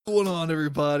What's going on,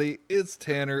 everybody? It's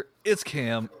Tanner, it's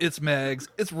Cam, it's Mags,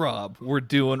 it's Rob. We're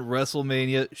doing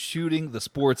WrestleMania Shooting the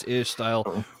Sports-ish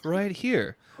style right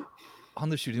here on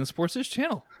the Shooting the Sports-ish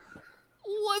channel.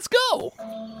 Let's go!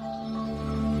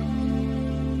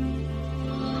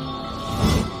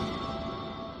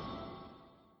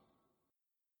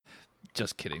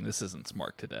 Just kidding, this isn't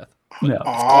smart to death. No.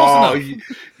 Oh, you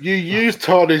used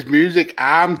Tony's music,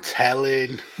 I'm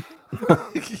telling.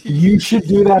 You should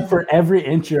do that for every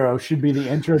intro. Should be the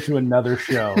intro to another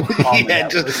show. Yeah,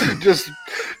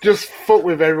 just fuck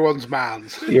with everyone's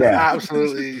minds. Yeah,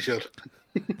 Absolutely, you should.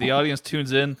 The audience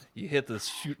tunes in, you hit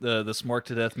the smart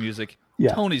to death music.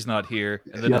 Yeah. Tony's not here,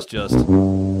 and then it's just.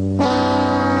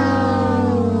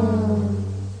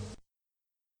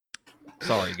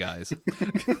 Sorry, guys.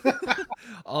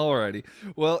 Alrighty.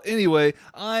 Well, anyway,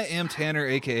 I am Tanner,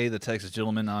 a.k.a. the Texas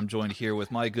Gentleman. I'm joined here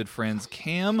with my good friends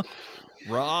Cam,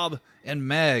 Rob, and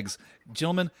Mags.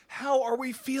 Gentlemen, how are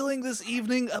we feeling this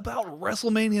evening about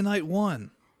WrestleMania Night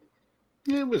 1?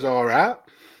 It was all right.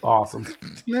 awesome.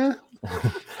 Yeah.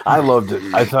 I loved it.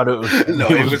 I thought it was.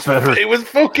 It was better. It was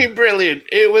fucking brilliant.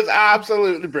 It was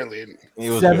absolutely brilliant.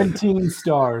 It was 17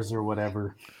 stars or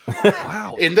whatever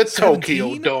Wow. In the 17?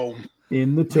 Tokyo Dome.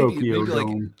 in the Tokyo maybe like-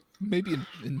 Dome.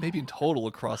 Maybe in total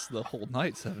across the whole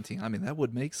night, 17. I mean, that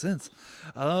would make sense.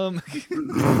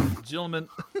 Gentlemen,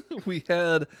 we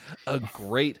had a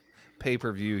great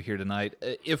pay-per-view here tonight.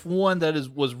 If one that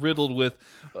was riddled with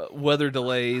weather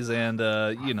delays and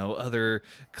other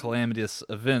calamitous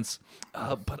events,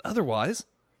 but otherwise,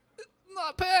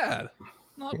 not bad.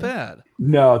 Not bad.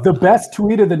 No, the best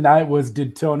tweet of the night was,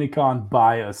 "Did Tony Khan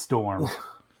buy a storm?"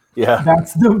 Yeah.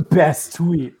 That's the best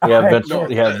tweet. Yeah, Vince, I've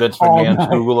heard Vince all McMahon's night.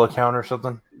 Google account or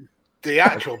something. The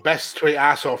actual best tweet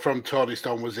I saw from Tony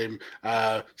Storm was him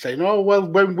saying, "Oh well,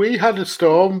 when we had a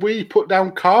storm, we put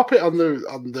down carpet on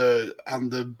the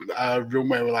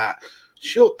runway." We're like,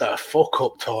 "Shut the fuck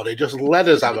up, Tony! Just let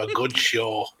us have a good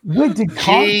show." Wait, did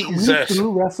Khan tweet Jesus.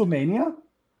 through WrestleMania?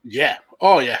 Yeah.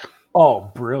 Oh yeah.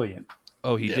 Oh, brilliant!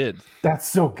 Oh, he Yeah. did. That's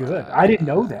so good. I didn't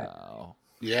know that. Wow.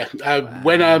 Yeah,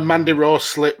 when Mandy Rose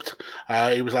slipped,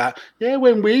 he was like, "Yeah,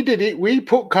 when we did it, we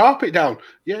put carpet down."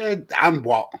 Yeah, and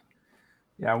what?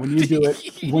 Yeah, when you do it,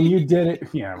 when you did it,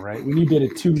 yeah, right. When you did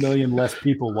it, 2 million less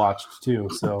people watched too.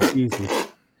 So easy.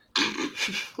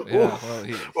 Yeah,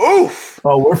 well, Oof!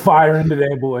 Oh, we're firing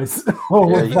today, boys. Oh,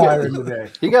 we're Yeah, firing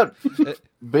today. He got,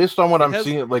 based on what I'm has-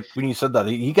 seeing, like when you said that,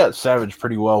 he got savaged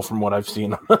pretty well from what I've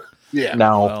seen. Yeah.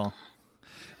 Now,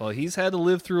 well, he's had to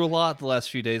live through a lot the last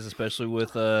few days, especially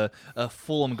with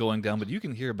Fulham going down. But you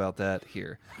can hear about that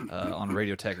here on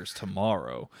Radio Techers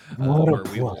tomorrow, What a where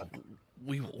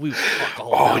we will talk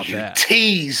all Oh, about you that.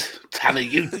 tease, Tanner,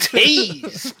 you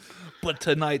tease. But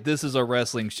tonight, this is our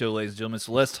wrestling show, ladies and gentlemen.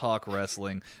 So let's talk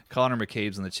wrestling. Connor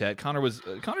McCabe's in the chat. Connor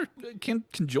can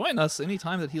join us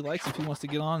anytime that he likes if he wants to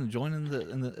get on and join in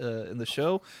the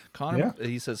show. Connor,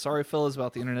 he says, "Sorry, fellas,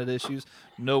 about the internet issues."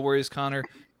 No worries, Connor.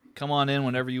 Come on in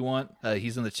whenever you want.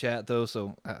 He's in the chat though,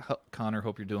 so Connor,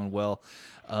 hope you're doing well.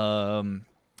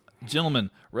 Gentlemen,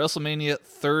 WrestleMania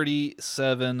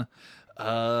 37,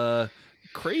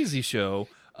 crazy show.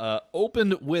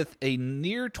 Opened with a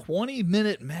near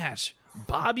 20-minute match.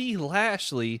 Bobby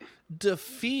Lashley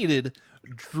defeated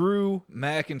Drew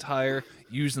McIntyre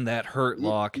using that Hurt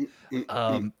Lock.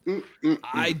 I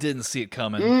didn't see it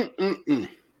coming.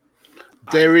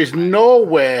 There is no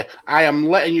way I am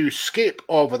letting you skip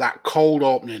over that cold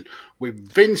opening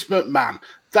with Vince McMahon.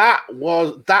 That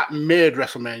made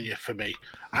WrestleMania for me.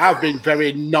 I've been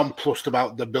very nonplussed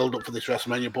about the build-up for this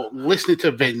WrestleMania, but listening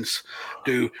to Vince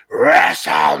do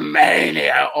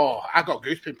WrestleMania, oh, I got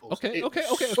goose pimples. Okay.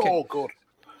 So good.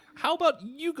 How about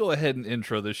you go ahead and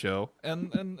intro the show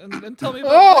and tell me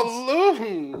about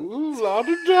Vince? Oh, la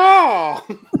da da.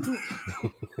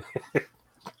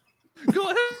 Go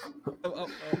ahead.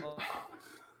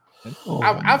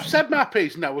 I've said my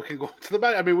piece. Now we can go to the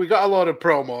back. I mean, we got a lot of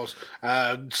promos,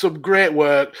 some great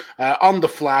work on the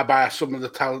fly by some of the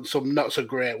talent, some not so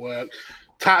great work.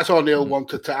 Titus O'Neil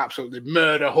wanted to absolutely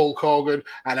murder Hulk Hogan,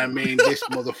 and I mean, this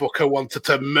motherfucker wanted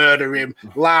to murder him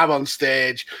live on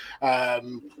stage. But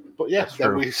yes,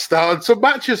 then we started some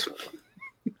matches.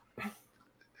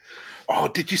 Oh,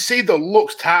 did you see the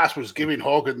looks Titus was giving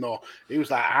Hogan though? He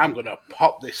was like, "I'm gonna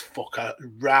pop this fucker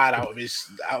right out of his.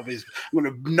 I'm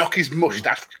gonna knock his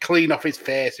mustache clean off his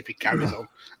face if he carries on."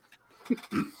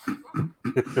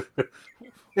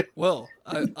 Well,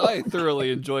 I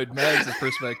thoroughly enjoyed Mags'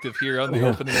 perspective here on the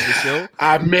opening of the show.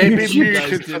 I may be You guys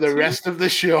muted for did the too. rest of the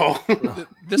show.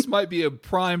 This might be a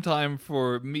prime time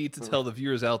for me to tell the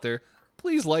viewers out there,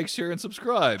 please like, share, and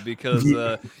subscribe because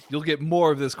you'll get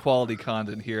more of this quality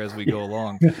content here as we go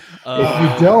along. If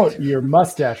you don't, your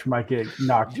mustache might get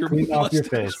knocked clean off your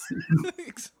face.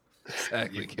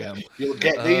 Exactly, Cam. You'll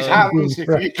get these hands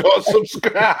if you don't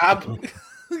subscribe.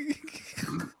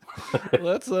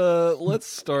 Let's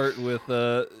start with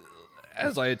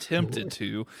as I attempted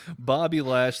to, Bobby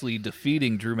Lashley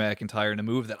defeating Drew McIntyre in a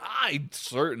move that I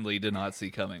certainly did not see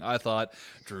coming. I thought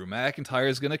Drew McIntyre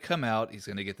is going to come out, he's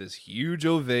going to get this huge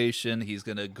ovation, he's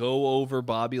going to go over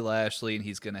Bobby Lashley, and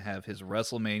he's going to have his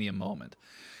WrestleMania moment.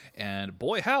 And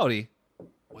boy howdy,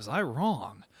 was I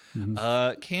wrong.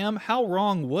 Cam, how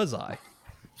wrong was I?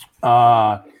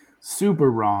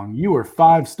 Super wrong. You were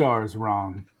 5 stars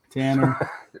wrong, Tanner.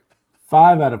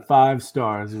 5 out of 5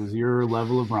 stars. It was your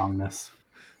level of wrongness.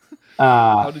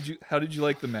 How did you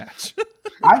like the match?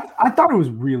 I thought it was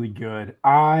really good.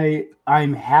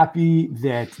 I'm happy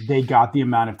that they got the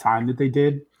amount of time that they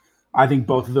did. I think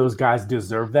both of those guys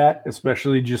deserve that,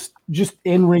 especially just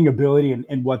in-ring ability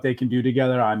and what they can do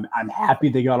together. I'm happy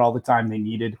they got all the time they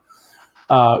needed.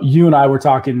 You and I were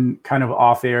talking kind of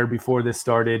off air before this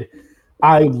started.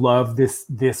 I love this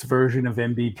version of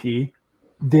MVP.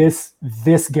 This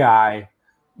guy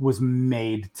was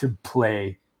made to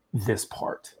play this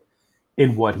part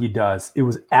in what he does. It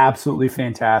was absolutely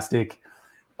fantastic.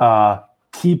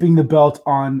 Keeping the belt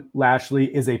on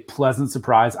Lashley is a pleasant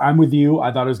surprise. I'm with you.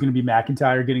 I thought it was going to be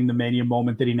McIntyre getting the Mania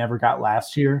moment that he never got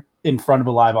last year in front of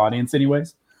a live audience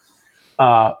anyways.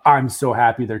 I'm so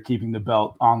happy they're keeping the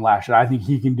belt on Lashley. I think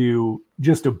he can do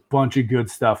just a bunch of good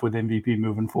stuff with MVP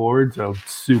moving forward. So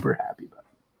super happy about it.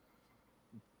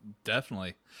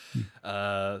 Definitely.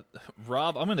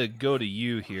 Rob, I'm going to go to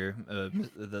you here.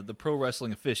 The pro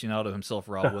wrestling aficionado himself,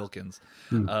 Rob Wilkins.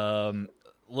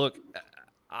 Look,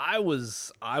 I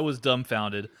was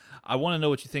dumbfounded. I want to know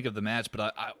what you think of the match,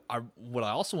 but what I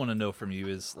also want to know from you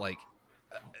is like,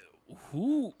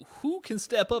 who can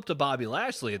step up to Bobby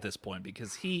Lashley at this point?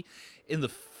 Because he, in the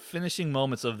finishing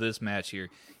moments of this match here,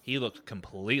 he looked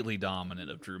completely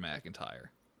dominant of Drew McIntyre.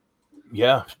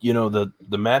 Yeah,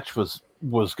 the match was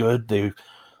good. They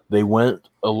went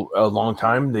a long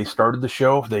time. They started the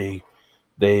show. The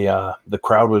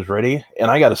crowd was ready. And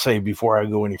I got to say, before I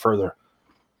go any further,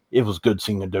 it was good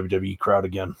seeing a WWE crowd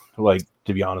again. Like,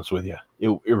 to be honest with you,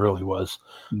 it really was.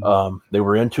 Mm-hmm. They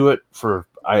were into it for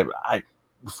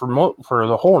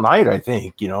the whole night. I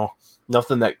think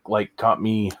nothing that like caught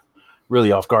me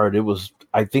really off guard.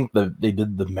 I think that they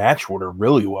did the match order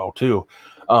really well too.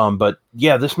 But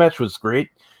yeah, this match was great.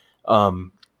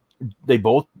 They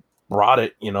both brought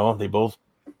it. They both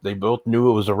knew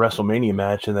it was a WrestleMania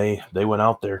match, and they went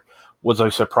out there. Was I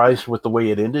surprised with the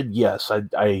way it ended? Yes,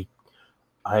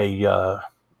 I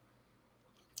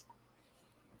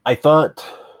thought,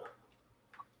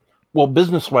 well,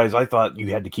 business-wise, I thought you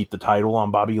had to keep the title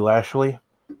on Bobby Lashley.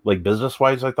 Like,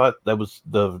 business-wise, I thought that was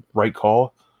the right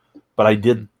call. But I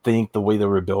did think the way they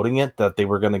were building it, that they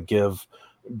were going to give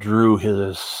Drew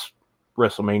his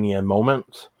WrestleMania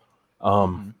moment.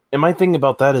 And my thing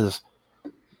about that is,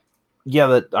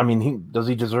 does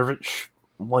he deserve it?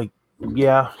 Like,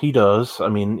 yeah, he does. I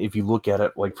mean, if you look at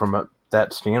it like from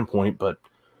that standpoint, but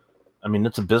I mean,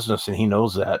 it's a business and he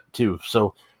knows that too.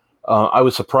 So I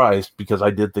was surprised because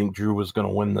I did think Drew was going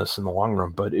to win this in the long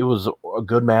run, but it was a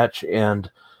good match. And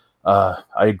I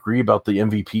agree about the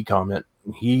MVP comment.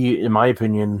 He, in my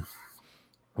opinion,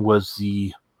 was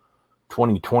the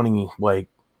 2020, like,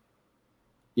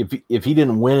 if he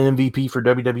didn't win MVP for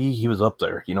WWE, he was up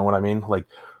there. You know what I mean? Like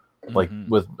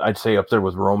I'd say up there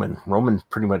with Roman. Roman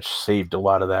pretty much saved a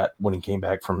lot of that when he came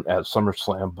back from at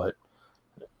SummerSlam, but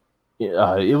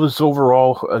it was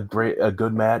overall a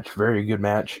good match, very good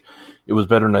match. It was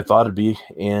better than I thought it'd be,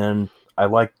 and I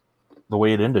liked the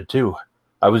way it ended too.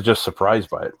 I was just surprised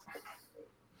by it.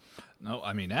 No,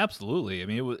 I mean, absolutely. I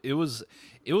mean, it was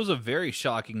a very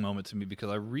shocking moment to me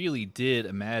because I really did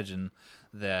imagine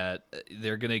that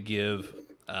they're going to give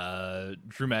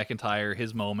Drew McIntyre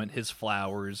his moment, his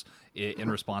flowers in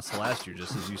response to last year,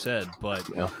 just as you said. But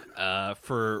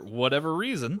for whatever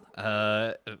reason,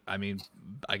 I mean,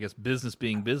 I guess business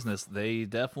being business, they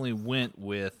definitely went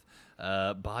with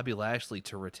Bobby Lashley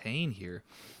to retain here.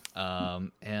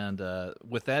 And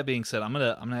with that being said, I'm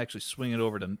gonna actually swing it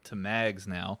over to Mags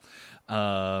now.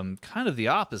 Kind of the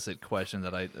opposite question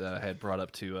that I had brought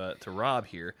up to Rob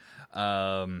here.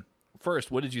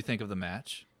 First, what did you think of the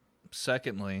match?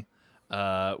 Secondly,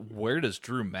 where does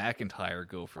Drew McIntyre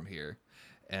go from here?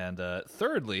 And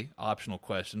thirdly, optional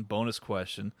question, bonus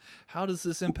question: how does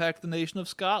this impact the nation of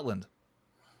Scotland?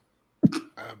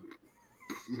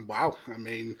 Wow, I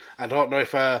mean, I don't know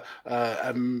if a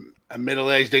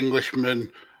middle-aged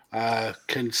Englishman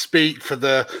can speak for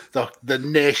the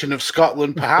nation of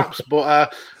Scotland, perhaps,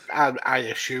 but I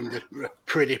assume they're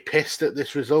pretty pissed at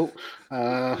this result.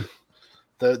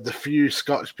 The few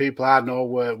Scottish people I know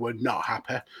were not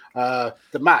happy.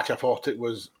 The match, I thought it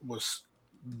was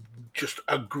just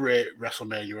a great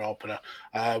WrestleMania opener.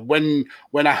 When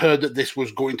I heard that this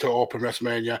was going to open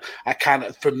WrestleMania, I kind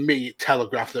of, for me, it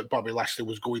telegraphed that Bobby Lashley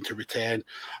was going to retain.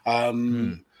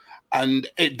 And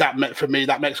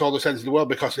that makes all the sense in the world,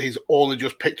 because he's only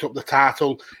just picked up the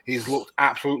title. He's looked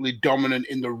absolutely dominant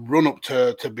in the run up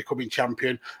to becoming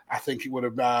champion. I think it would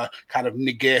have kind of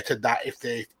negated that if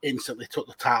they instantly took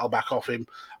the title back off him,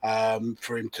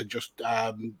 for him to just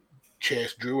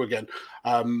chase Drew again.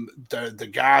 The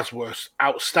guys were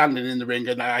outstanding in the ring,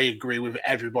 and I agree with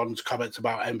everyone's comments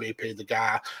about MVP. The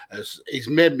guy he's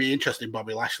made me interested in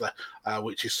Bobby Lashley,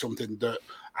 which is something that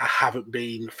I haven't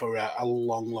been for a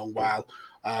long while.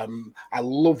 I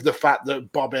love the fact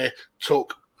that Bobby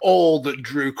took all that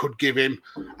Drew could give him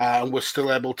and was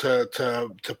still able to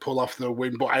pull off the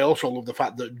win. But I also love the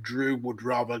fact that Drew would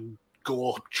rather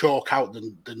go choke out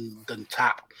than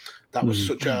tap. That was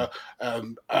such a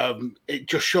it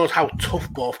just shows how tough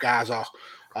both guys are.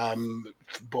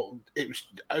 But it was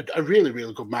a really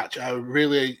good match, a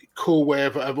really cool way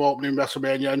of opening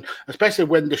WrestleMania, and especially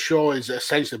when the show is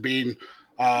essentially being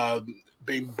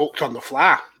booked on the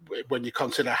fly. When you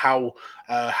consider how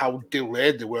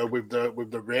delayed they were with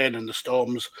the rain and the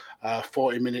storms,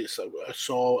 40 minutes or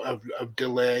so of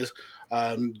delays.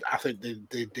 I think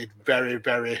they did very,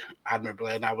 very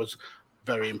admirably, and I was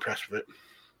very impressed with it.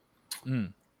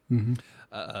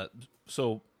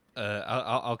 So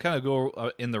I'll kind of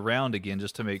go in the round again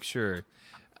just to make sure.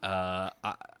 I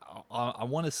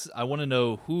want to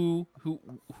know who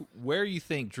where you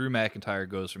think Drew McIntyre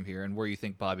goes from here, and where you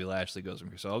think Bobby Lashley goes from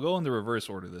here. So I'll go in the reverse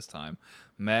order this time.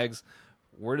 Mags,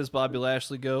 where does Bobby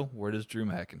Lashley go? Where does Drew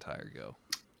McIntyre go?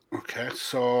 Okay,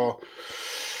 so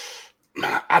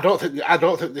I don't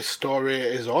think this story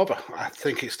is over. I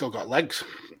think it's still got legs.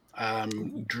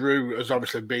 Drew has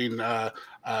obviously been a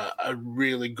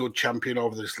really good champion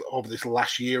over this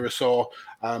last year or so.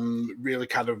 Really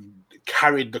kind of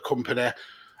carried the company,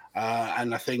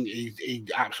 and I think he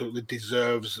absolutely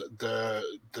deserves the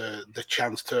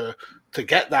chance to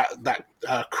get that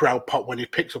crowd pop when he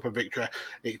picks up a victory.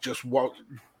 It just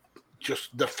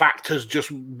the factors just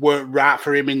weren't right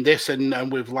for him in this,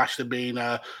 and with Lashley being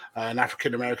an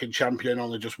African American champion,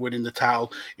 only just winning the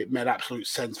title, it made absolute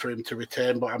sense for him to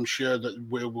retain. But I'm sure that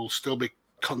we will still be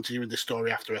continuing this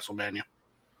story after WrestleMania.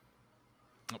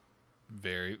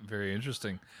 Very, very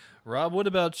interesting. Rob, what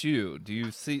about you? Do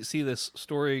you see this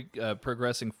story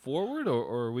progressing forward,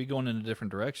 or are we going in a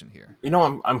different direction here?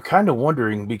 I'm kind of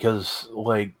wondering, because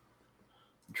like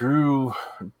Drew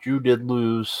did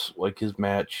lose like his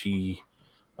match. He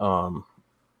I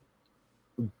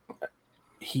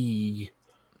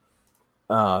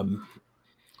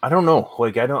don't know.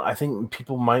 Like I think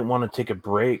people might want to take a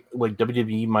break. Like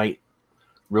WWE might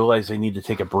realize they need to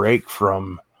take a break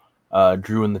from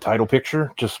Drew in the title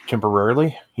picture just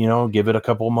temporarily. Give it a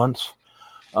couple of months.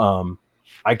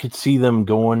 I could see them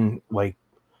going like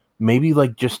maybe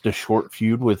like just a short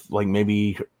feud with like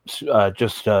maybe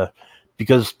just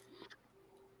because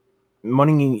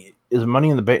Money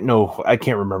in the Bank. No, I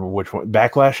can't remember which one.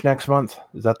 Backlash next month.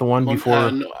 Is that the one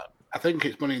before? No, I think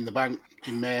it's Money in the Bank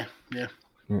in May. Yeah.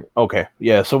 Okay.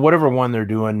 Yeah. So whatever one they're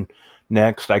doing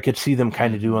next, I could see them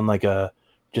kind of doing like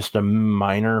just a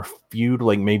minor feud,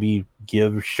 like maybe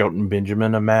give Shelton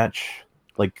Benjamin a match.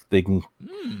 Like they can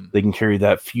carry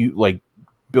that feud, like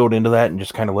build into that and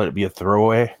just kind of let it be a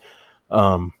throwaway.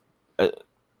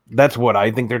 That's what I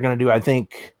think they're going to do. I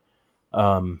think,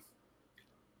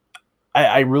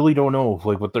 I really don't know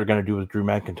like what they're going to do with Drew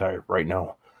McIntyre right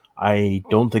now. I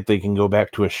don't think they can go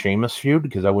back to a Sheamus feud,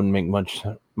 because that wouldn't make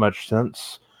much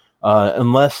sense,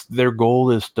 unless their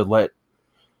goal is to let.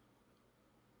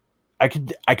 I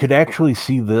could actually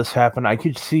see this happen. I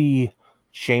could see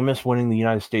Sheamus winning the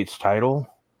United States title,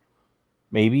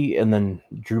 maybe, and then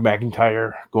Drew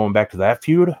McIntyre going back to that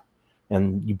feud,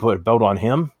 and you put a belt on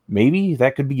him. Maybe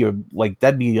that could be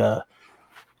that'd be a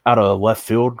out of left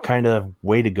field kind of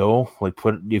way to go. Like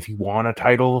put if you want a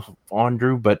title on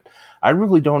Drew, but I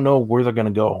really don't know where they're going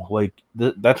to go. Like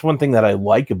that's one thing that I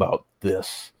like about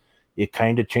this. It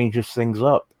kind of changes things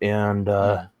up, and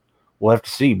we'll have to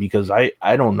see, because I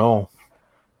don't know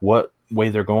what way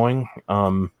they're going.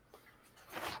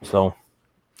 So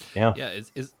yeah.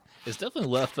 It's definitely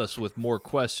left us with more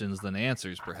questions than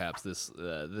answers, perhaps,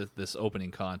 this opening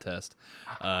contest.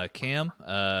 Cam,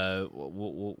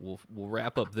 we'll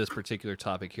wrap up this particular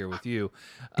topic here with you.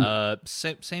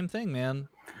 Same thing, man.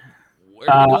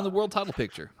 Where are we doing the world title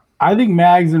picture? I think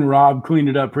Mags and Rob cleaned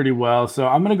it up pretty well. So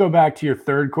I'm going to go back to your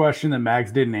third question that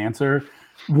Mags didn't answer.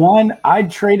 One, I'd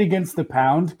trade against the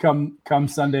pound come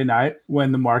Sunday night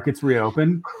when the markets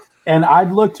reopen, and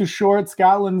I'd look to short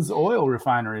Scotland's oil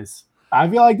refineries. I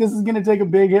feel like this is going to take a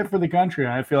big hit for the country,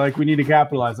 and I feel like we need to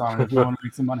capitalize on it if we want to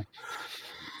make some money.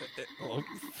 Well,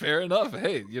 fair enough.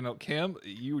 Hey, Cam,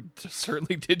 you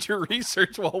certainly did your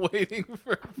research while waiting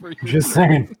for your Just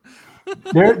saying.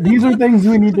 These are things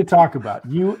we need to talk about.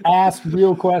 You ask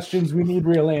real questions. We need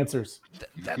real answers.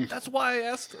 That's why I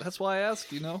asked. That's why I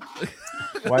asked.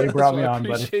 Why you brought me on,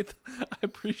 buddy. I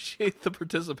appreciate the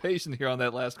participation here on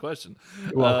that last question.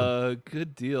 You're welcome.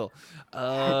 Good deal.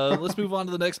 Let's move on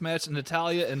to the next match.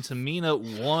 Natalya and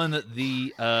Tamina won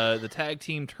the tag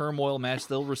team turmoil match.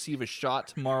 They'll receive a shot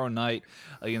tomorrow night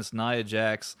against Nia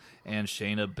Jax and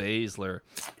Shayna Baszler.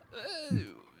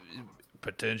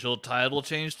 Potential title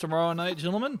change tomorrow night,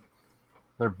 gentlemen?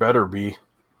 There better be.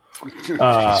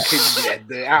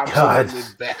 They absolutely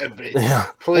better be. Yeah,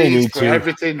 please, for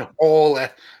everything holy,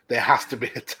 there has to be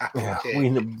a title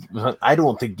change. I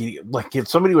don't think, if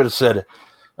somebody would have said,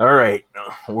 all right,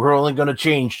 we're only going to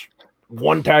change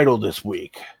one title this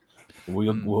week.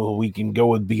 We can go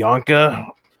with Bianca,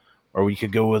 or we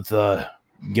could go with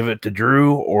give it to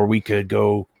Drew, or we could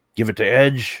go give it to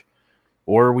Edge,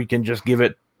 or we can just give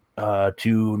it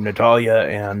to Natalya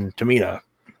and Tamina.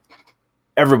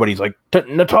 Everybody's like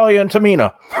Natalya and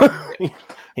Tamina.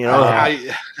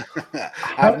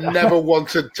 I've never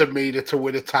wanted Tamina to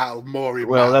win a title more.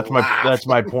 That's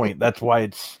my point. That's why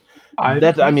it's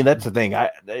that's the thing.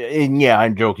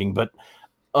 I'm joking, but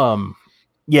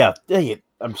yeah.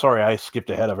 I'm sorry I skipped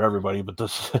ahead of everybody, but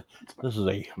this is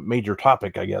a major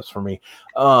topic, I guess, for me.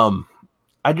 I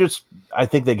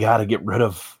think they got to get rid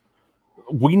of.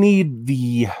 We need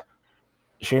the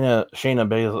Shayna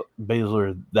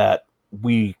Baszler that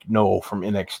we know from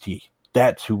NXT.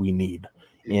 That's who we need,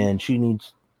 and she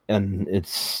needs. And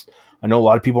it's. I know a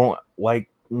lot of people don't like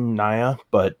Nia,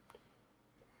 but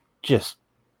just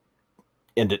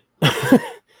end it.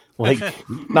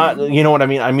 Not. You know what I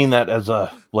mean? I mean that as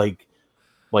a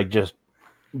just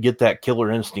get that killer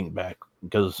instinct back,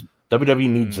 because WWE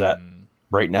needs that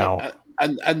right now.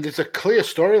 And there's a clear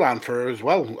storyline for her as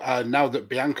well. Now that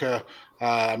Bianca,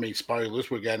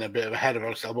 spoilers, we're getting a bit ahead of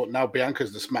ourselves, but now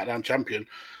Bianca's the SmackDown champion.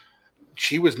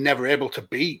 She was never able to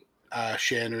beat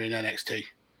Shayna in NXT,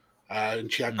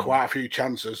 and she had quite a few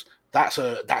chances. That's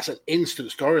an instant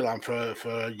storyline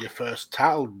for your first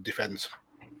title defense.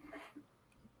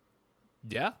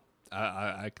 Yeah,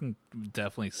 I can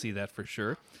definitely see that for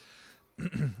sure.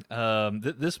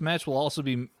 This match will also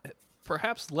be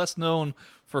perhaps less known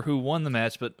for who won the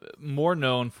match, but more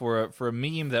known for a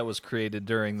meme that was created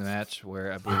during the match,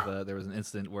 where I believe there was an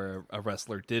incident where a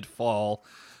wrestler did fall,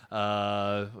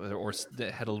 or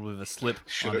had a little bit of a slip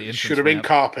on the entrance should have been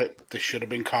carpet. This should have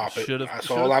been carpet. That's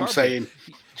all I'm saying.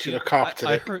 Should have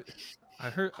carpeted it. I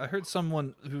heard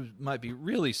someone who might be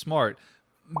really smart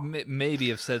maybe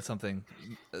have said something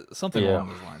along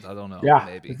those lines. I don't know. Yeah,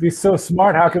 maybe. If he's so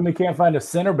smart, how come we can't find a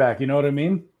center back? You know what I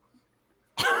mean?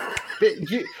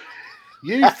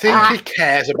 You think he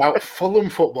cares about Fulham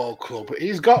Football Club?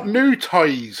 He's got new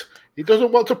toys. He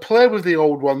doesn't want to play with the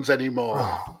old ones anymore.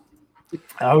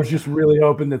 I was just really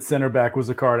hoping that center back was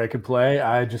a card I could play.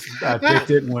 I picked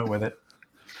it and went with it.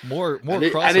 More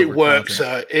crossover and it worked,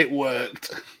 sir. It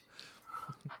worked.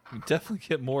 We definitely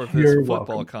get more of this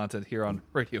football content here on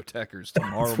Radio Techers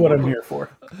tomorrow. That's what I'm here for.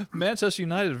 Manchester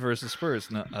United versus Spurs.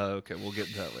 No, okay, we'll get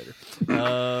to that later.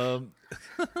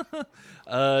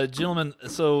 Gentlemen,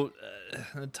 so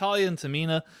Natalya and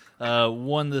Tamina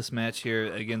won this match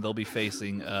here. Again, they'll be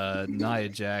facing Nia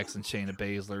Jax and Shayna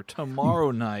Baszler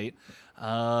tomorrow night.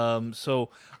 So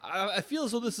I feel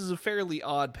as though this is a fairly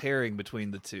odd pairing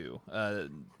between the two,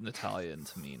 Natalya and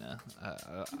Tamina.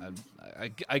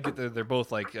 I get that they're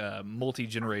both like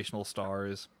multi-generational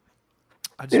stars.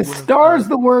 Is stars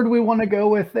the word we want to go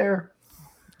with there?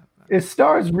 Is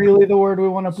stars really the word we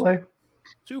want to play?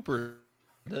 Super.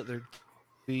 They're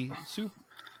be super.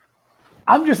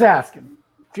 I'm just asking.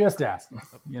 Just asking.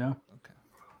 You know.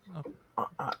 Okay.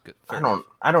 Good.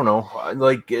 I don't know.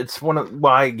 Like, it's one of.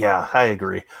 Well, I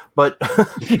agree. But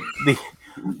the thing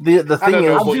is,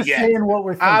 I'm just saying what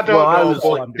we're thinking. I don't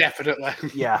know. But definitely.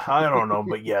 Yeah, I don't know,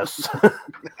 but yes.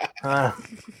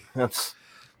 That's.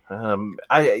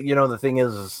 The thing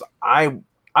is I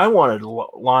wanted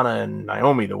Lana and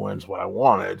Naomi to win is what I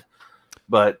wanted,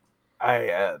 but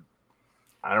I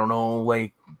don't know,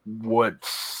 like,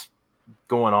 what's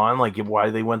going on, like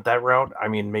why they went that route. I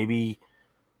mean, maybe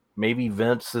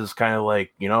Vince is kind of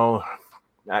like,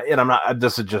 and I'm not.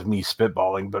 This is just me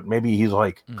spitballing, but maybe he's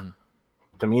like,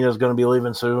 Tamina's going to be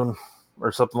leaving soon,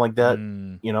 or something like that.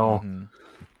 You know,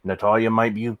 Natalia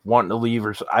might be wanting to leave,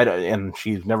 and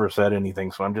she's never said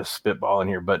anything, so I'm just spitballing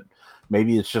here. But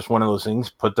maybe it's just one of those things.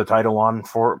 Put the title on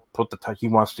he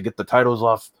wants to get the titles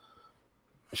off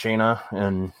Shayna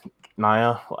and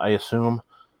Nia, I assume,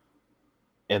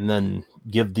 and then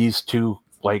give these two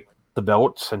like the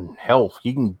belts, and hell,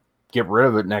 he can get rid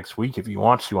of it next week if he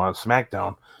wants to on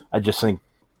SmackDown. I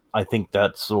think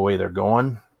that's the way they're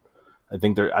going. I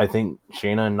think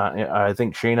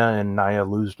Shayna and Nia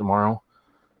lose tomorrow,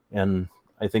 and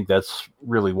I think that's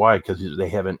really why, because they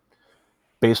haven't,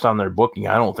 based on their booking,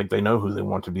 I don't think they know who they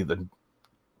want to be the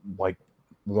like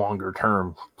longer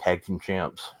term tag team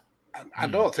champs. I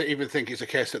don't even think it's a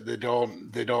case that they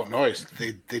don't know.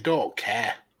 They don't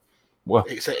care. Well,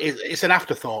 it's an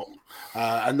afterthought,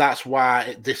 and that's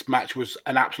why this match was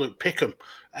an absolute pick'em.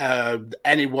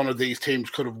 Any one of these teams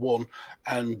could have won,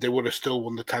 and they would have still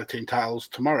won the tag team titles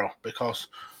tomorrow, because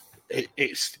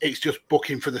it's just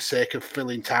booking for the sake of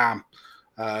filling time.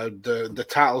 The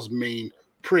titles mean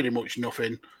pretty much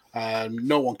nothing.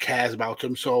 No one cares about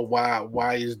them, so why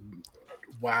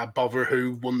bother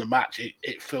who won the match?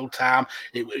 It filled time.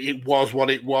 It was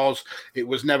what it was. It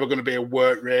was never going to be a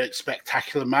work rate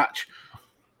spectacular match.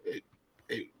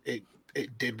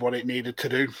 It did what it needed to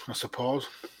do, I suppose.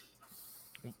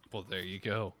 Well, there you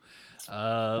go.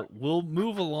 We'll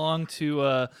move along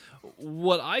to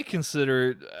what I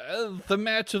consider the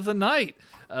match of the night.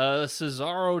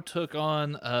 Cesaro took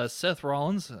on Seth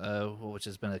Rollins, which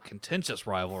has been a contentious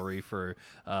rivalry for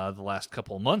the last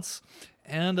couple of months.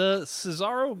 And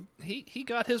Cesaro, he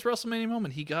got his WrestleMania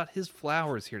moment. He got his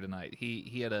flowers here tonight.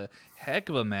 He had a heck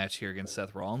of a match here against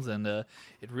Seth Rollins, and it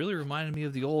really reminded me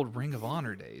of the old Ring of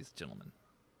Honor days, gentlemen.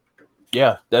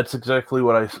 Yeah, that's exactly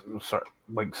what I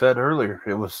said earlier.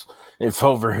 It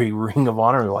felt very Ring of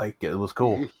Honor like. It was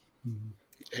cool.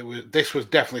 This was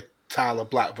definitely Tyler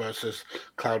Black versus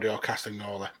Claudio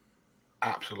Castagnoli.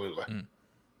 Absolutely.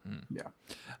 Yeah.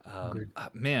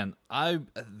 Man,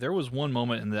 there was one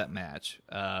moment in that match.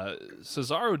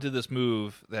 Cesaro did this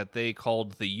move that they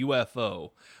called the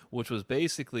UFO, which was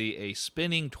basically a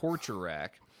spinning torture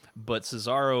rack, but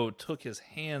Cesaro took his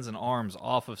hands and arms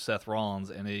off of Seth Rollins,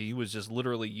 and he was just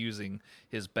literally using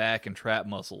his back and trap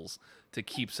muscles to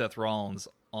keep Seth Rollins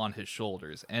on his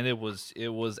shoulders, and it was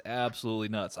absolutely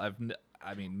nuts.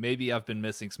 Maybe I've been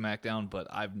missing SmackDown, but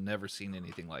I've never seen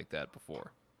anything like that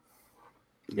before.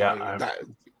 Yeah,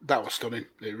 that was stunning.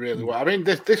 It really was. I mean,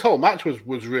 this whole match was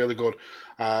really good.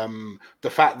 The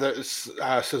fact that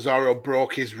Cesaro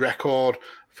broke his record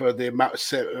for the amount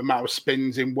of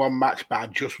spins in one match by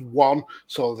just one,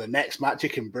 so the next match he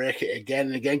can break it again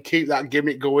and again, keep that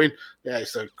gimmick going. Yeah,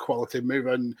 it's a quality move,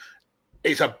 and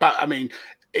it's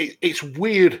it's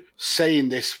weird saying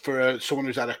this for someone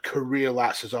who's had a career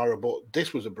like Cesaro, but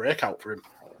this was a breakout for him.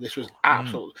 This was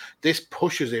absolute. This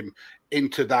pushes him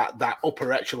into that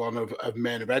upper echelon of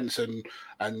main events, and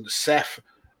Seth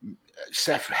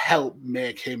helped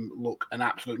make him look an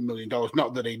absolute $1 million.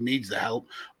 Not that he needs the help,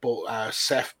 but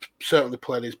Seth certainly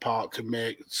played his part to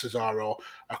make Cesaro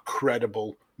a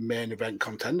credible main event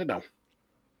contender now.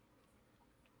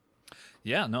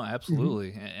 Yeah, no,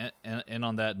 absolutely. And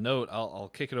on that note,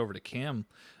 I'll kick it over to Cam.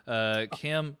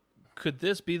 Cam, could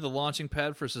this be the launching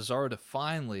pad for Cesaro to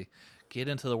finally get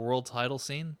into the world title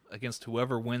scene against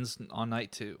whoever wins on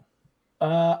night 2?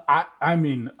 I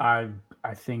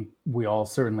think we all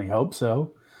certainly hope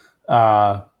so.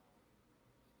 As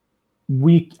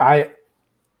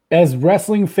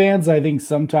wrestling fans, I think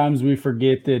sometimes we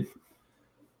forget that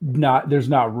there's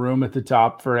not room at the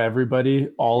top for everybody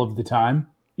all of the time,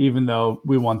 even though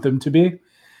we want them to be,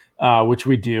 which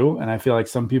we do. And I feel like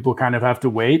some people kind of have to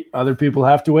wait. Other people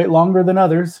have to wait longer than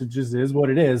others. It just is what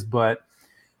it is. But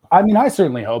I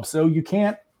certainly hope so. You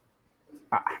can't,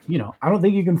 I don't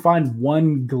think you can find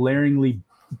one glaringly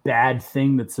bad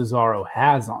thing that Cesaro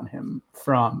has on him,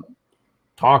 from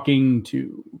talking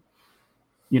to,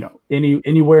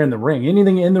 anywhere in the ring,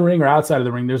 anything in the ring or outside of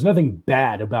the ring. There's nothing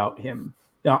bad about him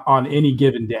on any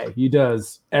given day. He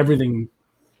does everything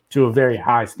to a very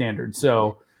high standard.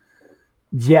 So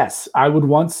yes, I would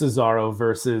want Cesaro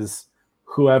versus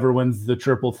whoever wins the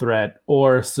triple threat,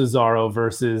 or Cesaro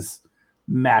versus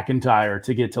McIntyre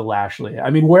to get to Lashley. I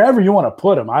mean, wherever you want to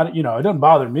put him, it doesn't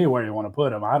bother me where you want to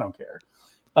put him. I don't care.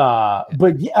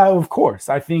 But yeah, of course,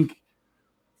 I think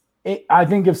if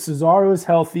Cesaro is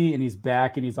healthy and he's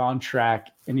back and he's on track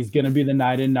and he's going to be the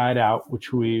night in, night out,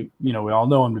 which we all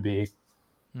know him to be,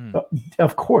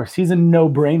 of course, he's a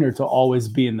no-brainer to always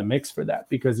be in the mix for that,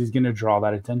 because he's going to draw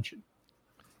that attention.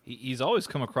 he's always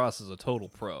come across as a total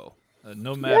pro,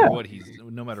 no matter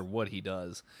what he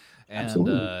does,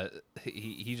 and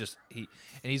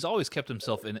he's always kept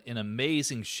himself in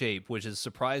amazing shape, which has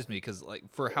surprised me because like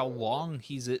for how long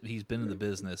he's been in the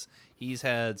business, he's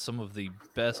had some of the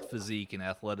best physique and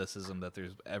athleticism that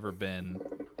there's ever been,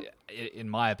 in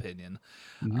my opinion.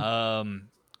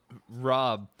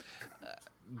 Rob,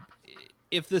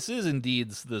 if this is indeed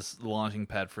this launching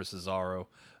pad for Cesaro,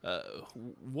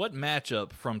 what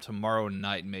matchup from tomorrow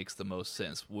night makes the most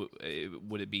sense?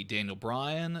 Would it be Daniel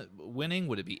Bryan winning?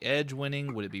 Would it be Edge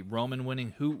winning? Would it be Roman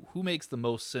winning? Who makes the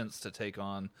most sense to take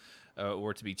on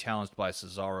or to be challenged by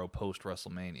Cesaro post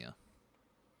WrestleMania?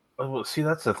 Well, see,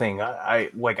 that's the thing.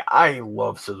 I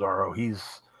love Cesaro. He's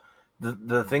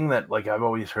the thing that like I've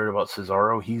always heard about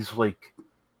Cesaro. He's like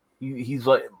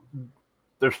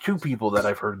there's two people that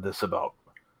I've heard this about.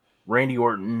 Randy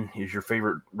Orton is your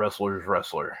favorite wrestler's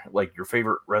wrestler, like your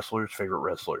favorite wrestler's favorite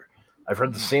wrestler. I've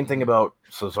heard the same thing about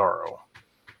Cesaro,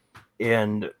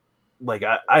 and like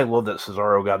I love that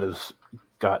Cesaro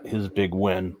got his big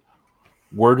win.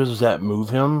 Where does that move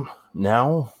him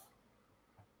now?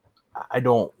 I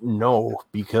don't know,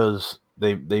 because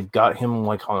they've got him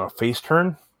like on a face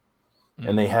turn,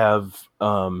 and they have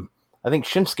I think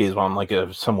Shinsuke's on like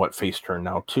a somewhat face turn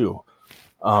now too.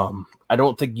 I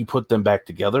don't think you put them back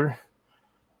together.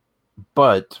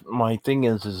 But my thing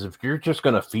is if you're just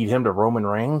going to feed him to Roman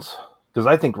Reigns, because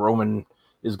I think Roman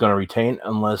is going to retain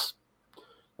unless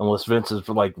Vince is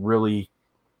like really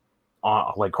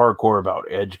like hardcore about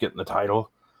Edge getting the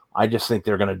title. I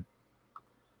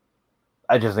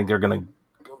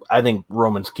think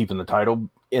Roman's keeping the title,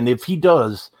 and if he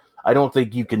does, I don't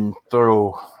think you can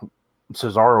throw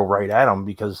Cesaro right at him,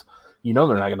 because they're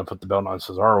not going to put the belt on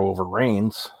Cesaro over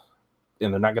Reigns,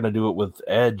 and they're not going to do it with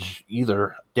Edge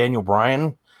either. Daniel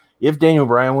Bryan, if Daniel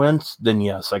Bryan wins, then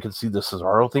yes, I could see the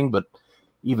Cesaro thing, but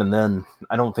even then,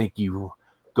 I don't think you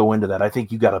go into that. I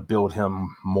think you got to build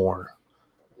him more.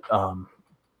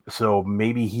 So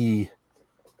maybe him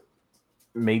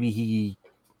and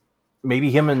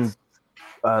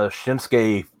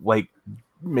Shinsuke, like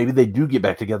maybe they do get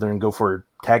back together and go for a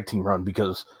tag team run,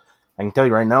 because I can tell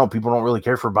you right now, people don't really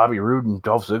care for Bobby Roode and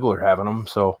Dolph Ziggler having them.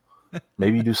 So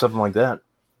maybe you do something like that.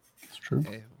 It's true.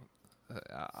 Hey,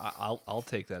 I'll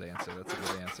take that answer. That's a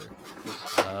good answer.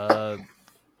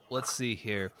 Let's see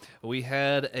here. We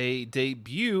had a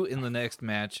debut in the next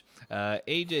match.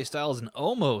 AJ Styles and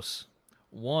Omos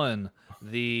won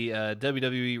the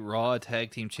WWE Raw Tag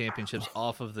Team Championships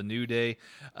off of the New Day.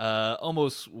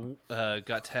 Almost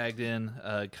got tagged in,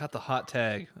 got the hot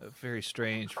tag. Very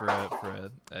strange for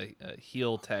a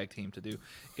heel tag team to do.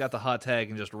 Got the hot tag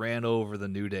and just ran over the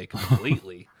New Day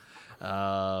completely.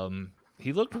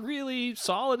 He looked really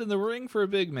solid in the ring for a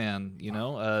big man.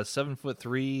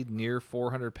 7'3", near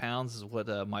 400 pounds is what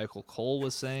Michael Cole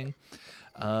was saying.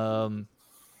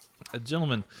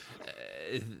 Gentlemen,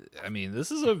 I mean, this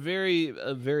is a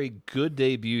very good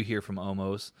debut here from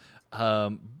Omos.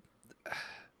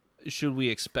 Should we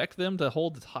expect them to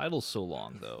hold the title so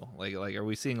long, though? Like, are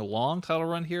we seeing a long title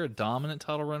run here, a dominant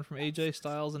title run from AJ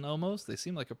Styles and Omos? They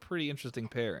seem like a pretty interesting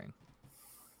pairing.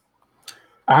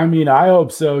 I mean, I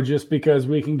hope so, just because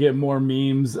we can get more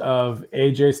memes of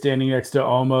AJ standing next to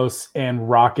Omos and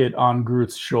Rocket on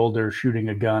Groot's shoulder shooting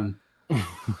a gun.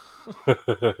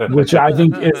 Which I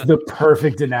think is the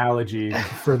perfect analogy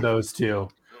for those two.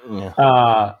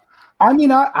 Yeah. I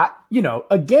mean, I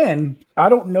again, I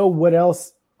don't know what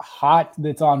else hot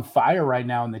that's on fire right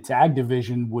now in the tag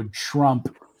division would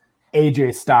trump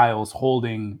AJ Styles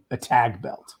holding a tag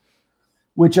belt,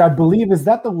 which I believe is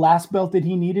that the last belt that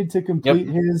he needed to complete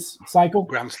his cycle.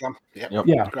 Grand Slam.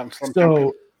 Yeah. Grand Slam.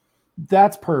 So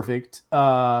that's perfect.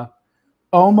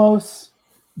 Omos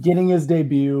getting his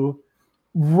debut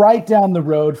right down the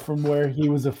road from where he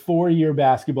was a 4-year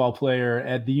basketball player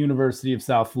at the University of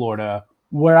South Florida,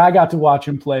 where I got to watch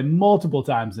him play multiple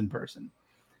times in person.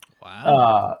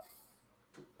 Wow.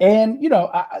 And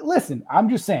listen, I'm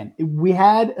just saying, we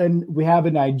have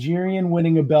a Nigerian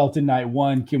winning a belt in night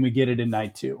 1. Can we get it in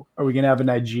night 2? Are we gonna have a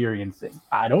Nigerian thing?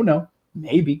 I don't know.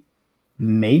 Maybe.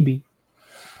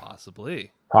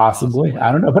 Possibly.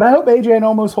 I don't know. But I hope AJ and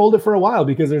Omos hold it for a while,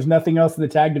 because there's nothing else in the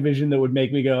tag division that would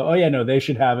make me go, oh, yeah, no, they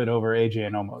should have it over AJ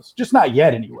and Omos. Just not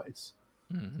yet, anyways.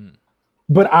 Mm-hmm.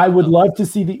 But I would love to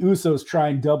see the Usos try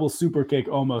and double super kick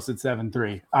Omos at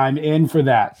 7-3. I'm in for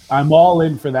that. I'm all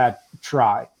in for that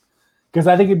try. Because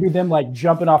I think it'd be them like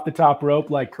jumping off the top rope,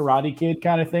 like Karate Kid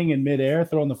kind of thing in midair,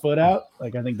 throwing the foot out.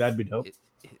 Like, I think that'd be dope.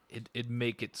 It'd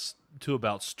make it to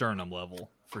about sternum level.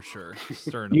 For sure.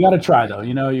 You got to try, though.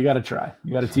 You got to try.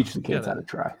 You got to teach the kids how to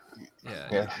try.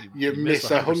 Yeah, You miss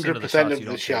miss 100% 100% you of the don't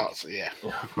take. shots. Yeah.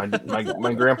 My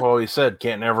grandpa always said,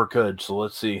 "Can't never could." So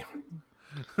let's see.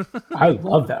 I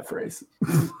love that phrase.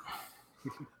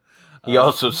 He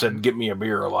also said, "Get me a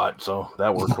beer" a lot, so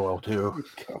that worked well too.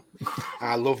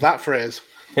 I love that phrase.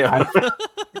 Yeah.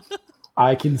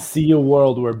 I can see a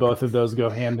world where both of those go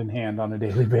hand in hand on a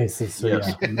daily basis. So Yes.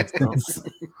 yeah, it makes sense.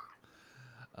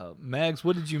 Mags,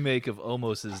 what did you make of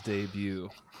Omos's debut?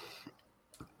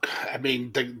 I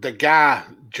mean, the guy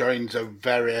joins a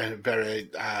very, very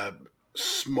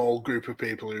small group of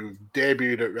people who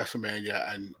debuted at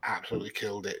WrestleMania and absolutely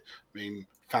killed it. I mean,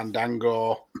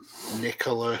 Fandango,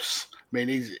 Nicholas. I mean,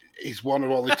 he's one of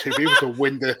only two people to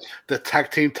win the tag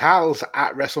team titles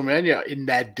at WrestleMania in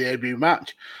their debut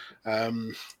match.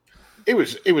 It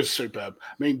was superb.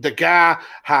 I mean, the guy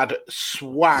had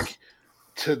swag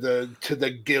to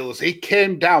the gills. He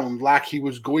came down like he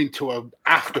was going to an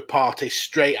after party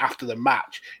straight after the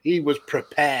match. He was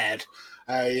prepared.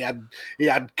 He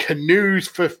had canoes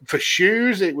for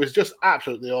shoes. It was just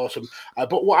absolutely awesome.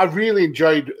 But what I really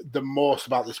enjoyed the most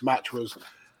about this match was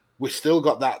we still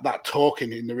got that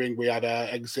talking in the ring. We had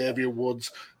Xavier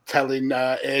Woods telling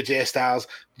AJ Styles,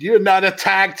 "You're not a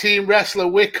tag team wrestler.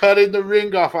 We're cutting the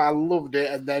ring off." I loved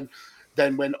it. And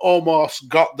then when Omos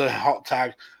got the hot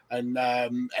tag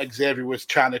and Xavier was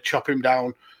trying to chop him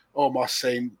down, almost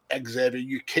saying, "Xavier,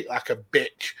 you kick like a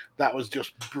bitch." That was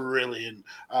just brilliant.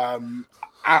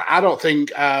 I don't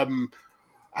think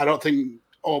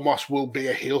Omos will be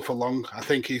a heel for long. I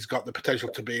think he's got the potential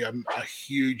to be a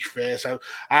huge face.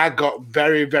 I got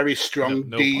very, very strong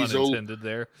No Diesel. pun intended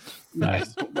there.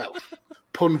 Nice. Well,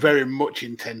 pun very much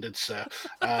intended, sir.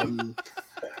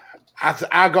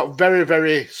 I got very,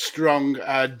 very strong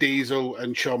Diesel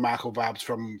and Shawn Michael vibes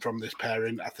from this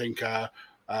pairing. I think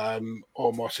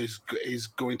Omos is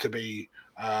going to be.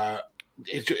 We're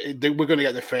going to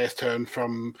get the face turn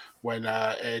from when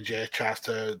AJ tries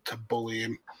to bully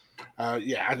him.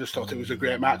 Yeah, I just thought it was a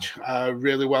great match.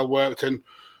 Really well worked, and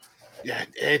yeah,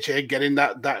 AJ getting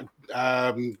that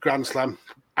Grand Slam,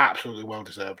 absolutely well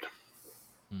deserved.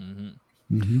 Mm-hmm.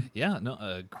 Mm-hmm. Yeah,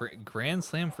 no, Grand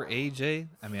Slam for AJ.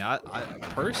 I mean, I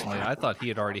personally, I thought he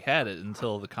had already had it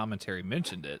until the commentary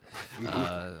mentioned it,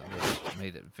 which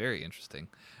made it very interesting.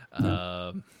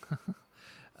 Rob,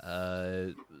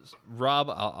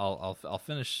 I'll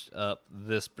finish up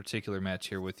this particular match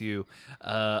here with you.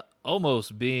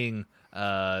 Almost being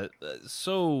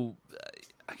so,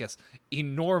 I guess,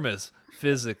 enormous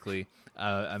physically.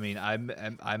 I mean, I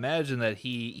imagine that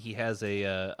he has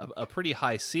a pretty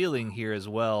high ceiling here as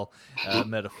well,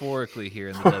 metaphorically here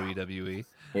in the WWE.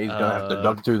 He's gonna have to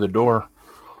duck through the door.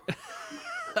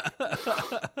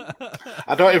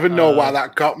 I don't even know why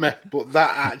that got me, but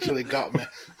that actually got me.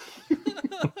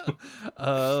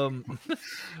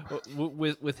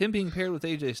 With him being paired with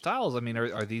AJ Styles, I mean,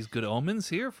 are these good omens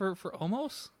here for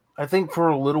Omos? I think for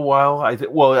a little while, I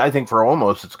think for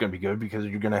Omos it's going to be good because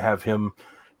you're going to have him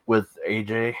with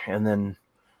AJ, and then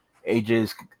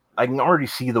AJ's. I can already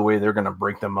see the way they're going to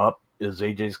break them up. Is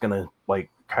AJ's going to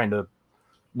kind of?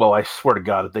 Well, I swear to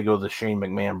God, if they go the Shane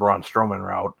McMahon, Braun Strowman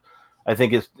route, I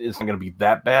think it's not going to be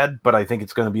that bad. But I think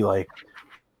it's going to be like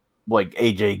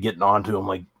AJ getting onto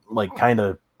him, kind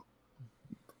of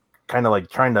like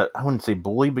trying to. I wouldn't say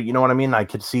bully, but you know what I mean. I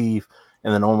could see.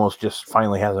 And then almost just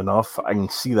finally has enough. I can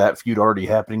see that feud already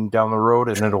happening down the road,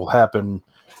 and it'll happen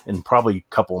in probably a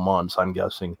couple months, I'm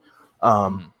guessing.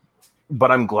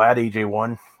 But I'm glad AJ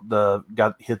won.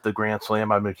 Hit the Grand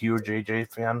Slam. I'm a huge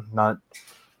AJ fan.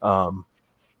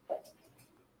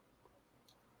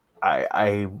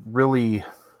 I really,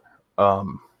 I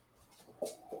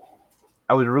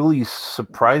was really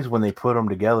surprised when they put them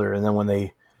together, and then when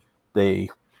they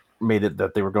made it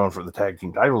that they were going for the tag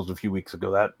team titles a few weeks ago.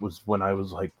 That was when I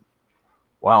was like,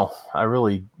 wow, I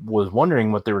really was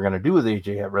wondering what they were going to do with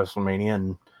AJ at WrestleMania.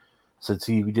 And since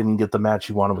he didn't get the match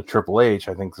he wanted with Triple H,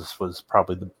 I think this was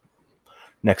probably the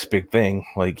next big thing.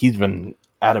 Like, he's been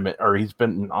adamant, or he's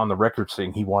been on the record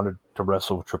saying he wanted to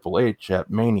wrestle with Triple H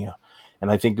at Mania. And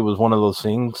I think it was one of those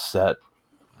things that,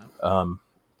 not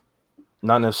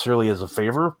necessarily as a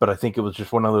favor, but I think it was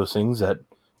just one of those things that,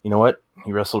 you know what,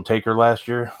 he wrestled Taker last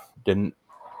year. Didn't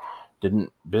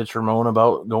bitch or moan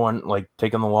about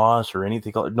taking the loss or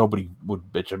anything. Nobody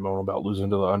would bitch and moan about losing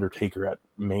to the Undertaker at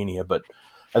Mania, but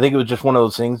I think it was just one of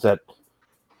those things that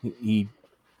he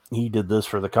did this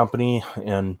for the company,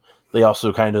 and they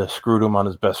also kind of screwed him on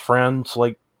his best friends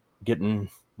getting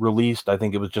released. I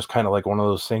think it was just kind of like one of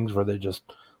those things where they just,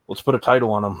 let's put a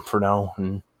title on him for now,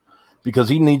 and because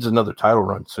he needs another title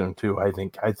run soon too. I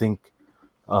think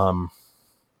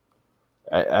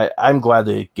I'm glad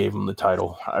they gave him the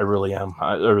title. I really am,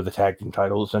 or the tag team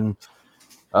titles, and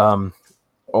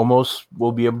almost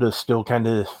we'll be able to still kind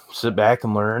of sit back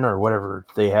and learn or whatever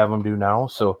they have him do now.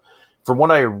 So, from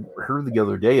what I heard the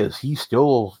other day, is he's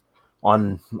still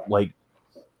on like.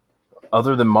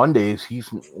 Other than Mondays,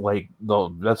 he's like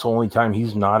that's the only time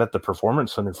he's not at the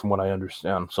Performance Center, from what I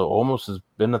understand. So almost has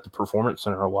been at the Performance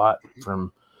Center a lot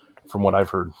from what I've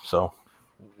heard. So,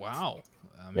 wow,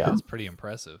 I mean, Yeah. that's pretty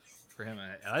impressive for him.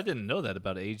 And I didn't know that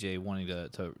about AJ wanting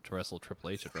to wrestle Triple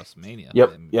H at WrestleMania.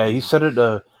 yep, yeah, he said it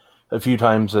a few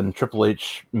times, and Triple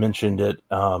H mentioned it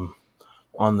on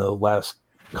the last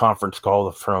conference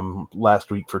call from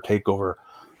last week for Takeover.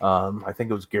 I think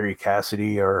it was Gary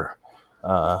Cassidy or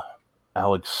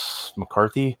Alex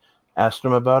McCarthy asked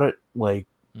him about it, like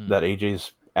that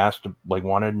AJ's asked, like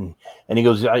wanted, and he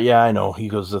goes, yeah, I know. He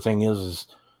goes, the thing is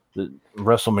that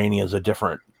WrestleMania is a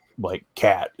different like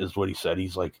cat, is what he said.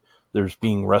 He's like, there's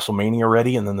being WrestleMania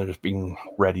ready, and then there's being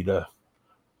ready to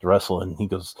wrestle. And he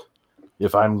goes,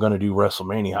 if I'm gonna do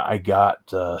WrestleMania, I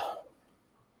got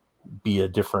be a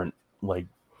different like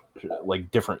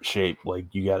different shape.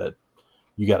 Like you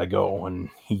gotta go. And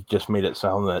he just made it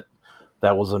sound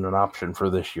that wasn't an option for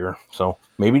this year. So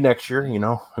maybe next year,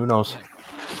 who knows? Yeah.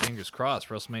 Fingers crossed.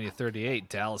 WrestleMania 38,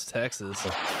 Dallas, Texas.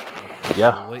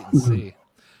 Yeah. We'll wait and see.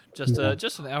 Just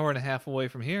an hour and a half away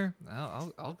from here.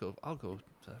 I'll go.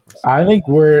 I think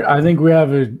we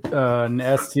have an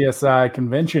STSI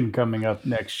convention coming up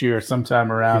next year,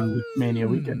 sometime around Mania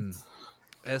weekend.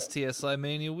 STSI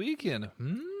Mania weekend.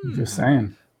 Just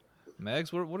saying.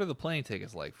 Mags, what are the plane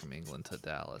tickets like from England to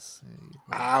Dallas?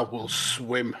 I will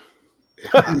swim.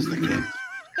 That's the game.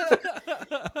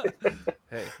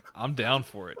 Hey, I'm down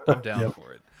for it.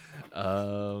 For it.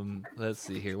 Let's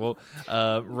see here. Well,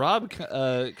 Rob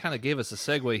kind of gave us a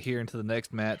segue here into the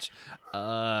next match.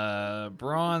 Braun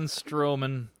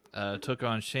Strowman took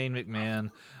on Shane McMahon.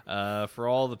 For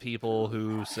all the people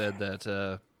who said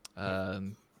that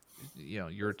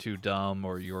you're too dumb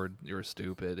or you're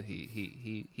stupid,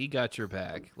 he got your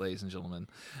back, ladies and gentlemen.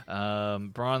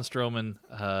 Braun Strowman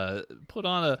put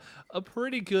on a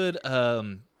pretty good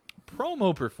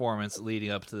promo performance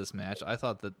leading up to this match. I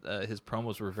thought that his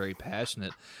promos were very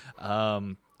passionate.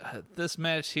 This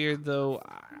match here, though,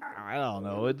 I don't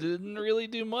know. It didn't really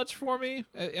do much for me.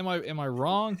 Am I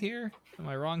wrong here? Am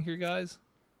I wrong here, guys?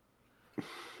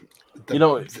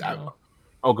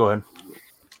 Oh, go ahead.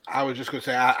 I was just going to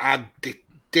say I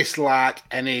dislike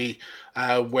any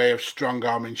way of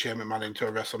strong-arming Shane McMahon into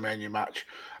a WrestleMania match.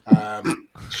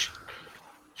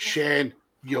 Shane,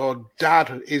 your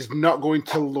dad is not going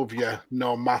to love you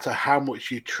no matter how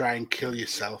much you try and kill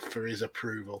yourself for his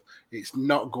approval. It's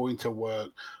not going to work.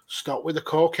 Stop with the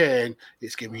cocaine.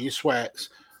 It's giving you sweats.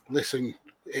 Listen,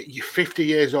 you're 50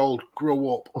 years old.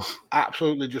 Grow up.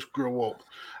 Absolutely just grow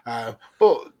up.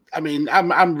 But, I mean,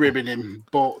 I'm ribbing him,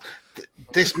 but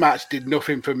this match did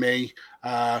nothing for me.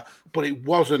 But it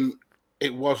wasn't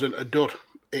a dud.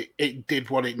 It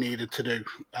did what it needed to do.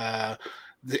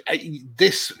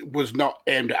 This was not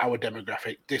aimed at our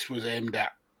demographic. This was aimed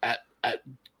at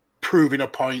proving a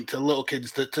point to little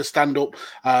kids to stand up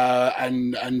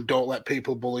and don't let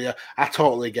people bully you. I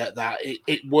totally get that.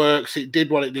 It works. It did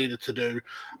what it needed to do.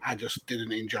 I just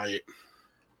didn't enjoy it.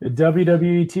 The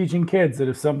WWE teaching kids that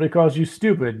if somebody calls you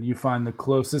stupid, you find the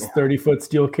closest 30-foot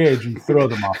steel cage and throw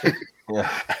them off it.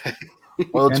 Yeah.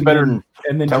 Well, it's better than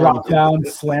and then drop down,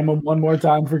 slam them one more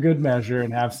time for good measure,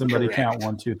 and have somebody count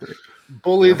 1, 2, 3.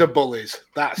 Bully the bullies.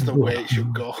 That's the way it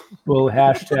should go.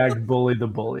 Hashtag bully the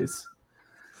bullies.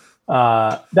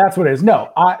 That's what it is.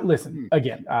 No, listen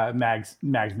again. Mags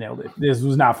nailed it. This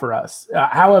was not for us.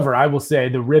 However, I will say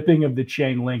the ripping of the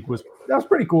chain link was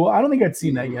pretty cool. I don't think I'd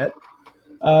seen that yet.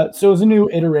 So it was a new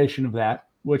iteration of that,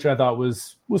 which I thought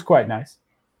was quite nice.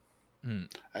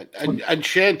 And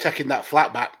Shane taking that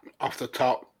flat back off the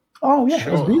top. Oh yeah,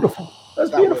 that was beautiful.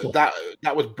 Beautiful. That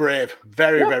was brave.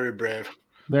 Very, very brave.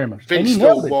 Very much. Vince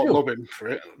still won't love him for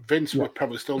it. Vince would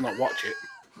probably still not watch it.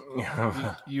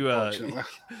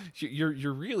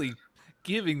 You're really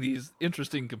giving these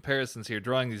interesting comparisons here,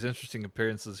 drawing these interesting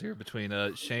comparisons here between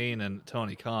Shane and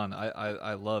Tony Khan.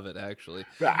 I love it, actually.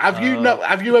 Have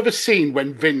you ever seen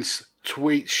when Vince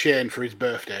tweets Shane for his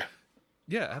birthday?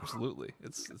 Yeah, absolutely.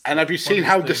 It's and have you seen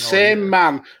how the same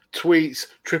man tweets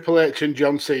Triple H and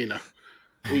John Cena?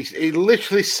 He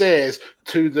literally says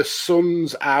to the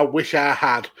sons I wish I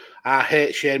had, I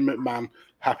hate Shane McMahon.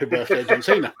 Happy birthday, John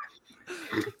Cena.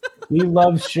 He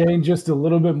loves Shane just a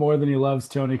little bit more than he loves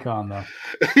Tony Khan, though.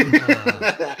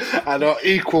 I know,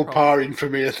 equal parring for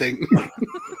me, I think.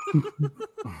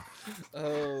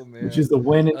 Oh man, which is the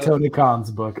win in Tony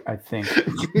Khan's book, I think.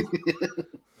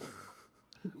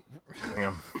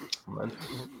 Yeah, that's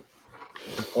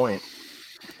good point.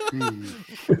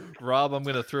 Rob, I'm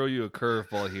going to throw you a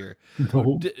curveball here.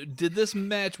 No. Did this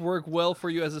match work well for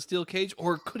you as a steel cage,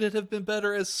 or could it have been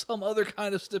better as some other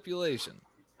kind of stipulation?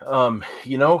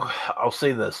 I'll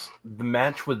say this: the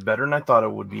match was better than I thought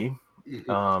it would be,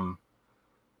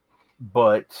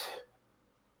 but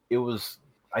it was.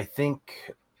 I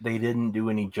think they didn't do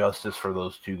any justice for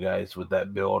those two guys with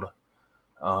that build.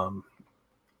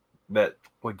 That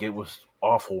like it was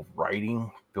awful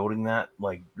writing, building that.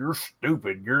 Like you're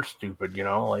stupid,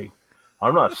 like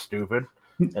I'm not stupid,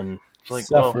 and it's like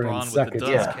Suffering Braun with the seconds.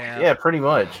 dust cap. yeah, pretty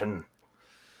much, and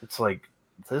it's like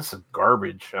this is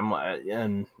garbage. I'm like,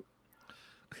 and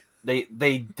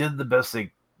they did the best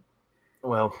they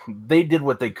did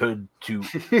what they could to.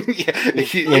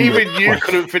 Even you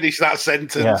couldn't finish that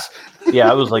sentence.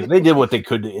 Yeah, I was like, they did what they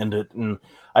could to end it, and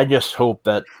I just hope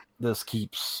that this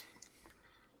keeps.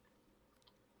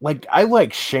 Like I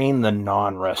like Shane the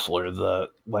non-wrestler,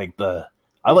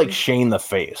 I like Shane the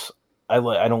face. I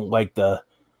don't like the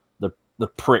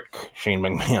prick Shane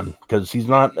McMahon because he's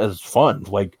not as fun.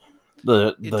 Like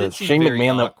the Shane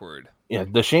McMahon awkward.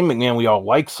 The Shane McMahon we all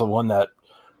like's the one that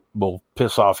will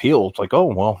piss off heels. Like, oh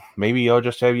well, maybe I'll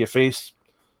just have you face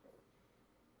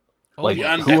like the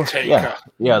Undertaker.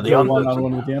 The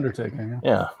one-on-one with the Undertaker.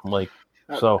 Yeah, like.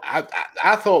 So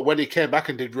I thought when he came back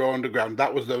and did Raw Underground,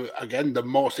 that was the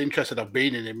most interested I've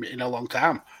been in him in a long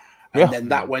time. And then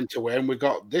that went away, and we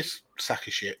got this sack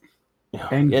of shit. Yeah.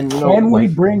 And can we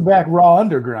bring back Raw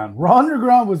Underground? Raw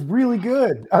Underground was really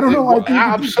good. I don't know why people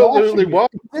absolutely was.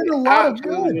 It did a lot of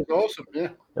good. It was awesome, yeah.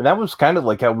 And that was kind of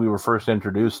like how we were first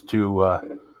introduced to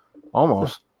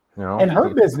Almost, and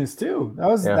Hurt Business too. That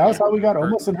was how we got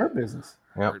Almost in Hurt Business.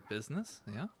 Hurt Business,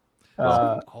 yeah.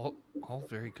 All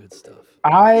very good stuff.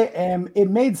 It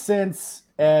made sense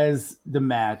as the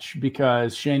match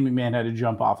because Shane McMahon had to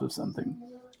jump off of something.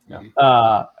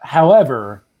 Yeah.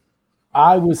 However,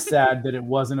 I was sad that it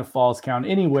wasn't a false count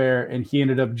anywhere, and he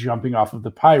ended up jumping off of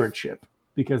the pirate ship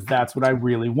because that's what I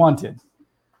really wanted.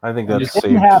 I think that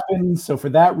didn't happen. So for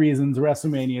that reason,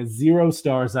 WrestleMania 0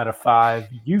 stars out of 5.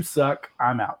 You suck.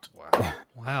 I'm out.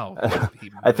 Wow.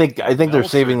 I think they're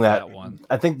saving that one.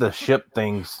 I think the ship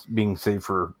thing's being saved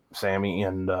for Sammy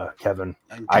and Kevin.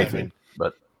 I think,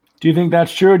 but do you think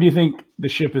that's true, or do you think the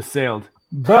ship has sailed?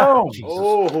 Boom!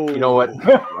 Oh, you know what?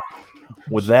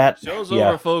 With that, show's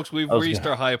over, folks. We've reached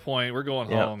our high point. We're going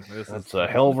home. That's a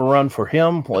hell of a run for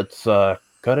him. Let's cut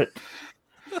it.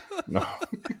 No.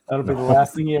 That'll be the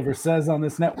last thing he ever says on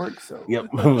this network. So yep,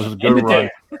 it was a good run.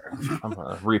 I'm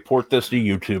gonna report this to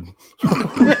YouTube.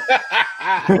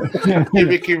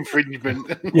 Gimmick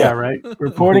infringement. Yeah, right.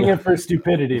 Reporting it for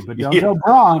stupidity, but don't tell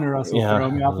Braun or else he'll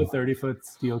throw me off the 30-foot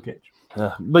steel cage.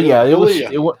 But yeah,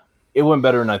 it went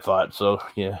better than I thought. So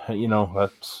yeah,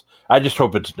 that's. I just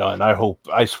hope it's done.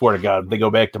 I swear to God, if they go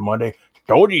back to Monday,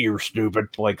 told you're stupid.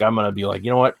 Like I'm gonna be like,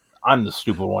 you know what? I'm the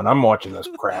stupid one. I'm watching this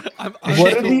crap.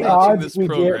 What are the odds we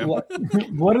get?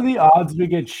 What are the odds we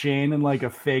get Shane in like a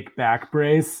fake back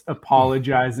brace,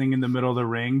 apologizing in the middle of the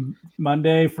ring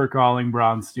Monday for calling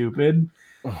Braun stupid,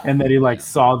 and that he like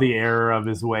saw the error of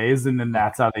his ways, and then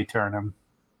that's how they turn him.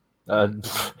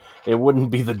 It wouldn't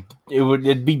be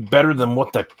it'd be better than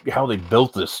how they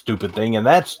built this stupid thing, and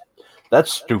that's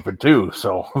stupid too.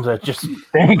 So that just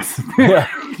thanks. Yeah.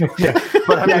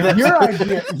 But I mean,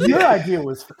 your idea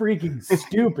was freaking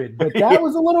stupid, but that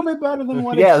was a little bit better than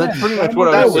what. Yeah, that's pretty much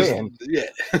what I was saying. Yeah.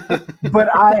 But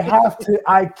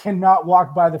I cannot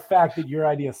walk by the fact that your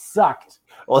idea sucked.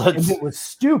 Well, and it was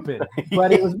stupid,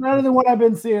 but it was better than what I've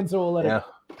been seeing. So we'll let it.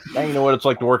 Now you know what it's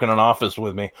like to work in an office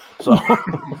with me. So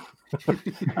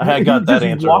I got that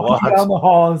answer a lot. Down the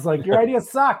hall, it's like your idea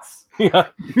sucks. Yeah,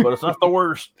 but it's not the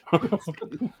worst.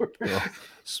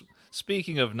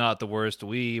 Speaking of not the worst,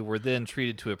 we were then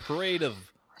treated to a parade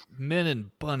of men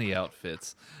in bunny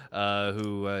outfits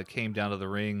who came down to the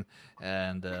ring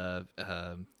and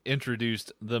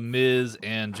introduced The Miz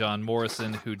and John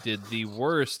Morrison, who did the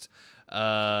worst,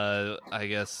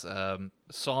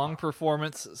 song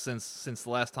performance since the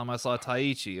last time I saw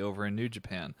Taichi over in New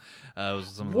Japan. It was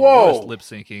some of the worst lip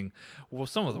syncing. Well,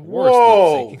 some of the worst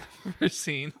lip syncing I've ever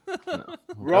seen.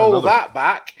 Roll that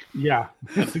back. Yeah,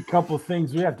 there's a couple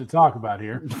things we have to talk about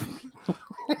here.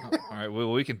 All right,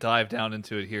 well, we can dive down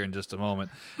into it here in just a moment.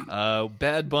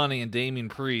 Bad Bunny and Damian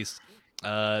Priest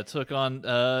took on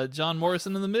John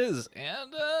Morrison and The Miz,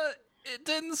 and it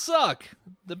didn't suck.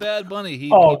 The Bad Bunny.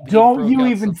 Don't you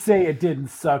even say it didn't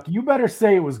suck. You better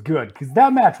say it was good, because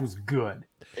that match was good.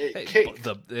 It kicked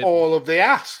all of the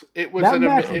ass. It was that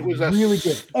match it was really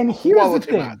good. And here's the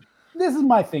thing. match. This is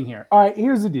my thing here. All right,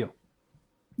 here's the deal.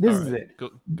 This is it.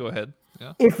 Go ahead.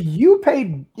 Yeah. If you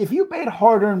paid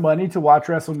hard-earned money to watch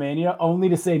WrestleMania only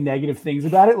to say negative things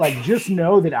about it, like just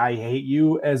know that I hate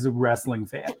you as a wrestling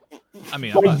fan. I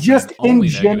mean, like just in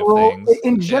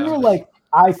general, like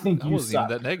I think you wasn't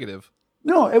suck. even that negative.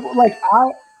 No,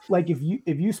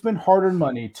 if you spend hard-earned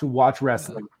money to watch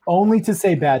wrestling only to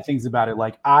say bad things about it,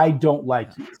 like I don't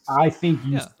like you. I think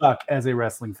you suck as a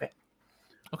wrestling fan.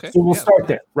 Okay. So we'll start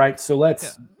there, right? So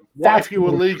let's. What if you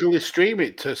illegally stream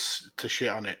it to shit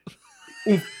on it?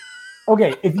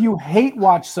 If you hate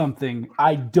watch something,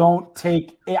 I don't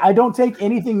take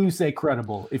anything you say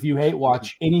credible. If you hate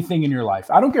watch anything in your life,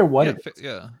 I don't care what it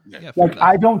is. Like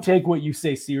I don't take what you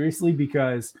say seriously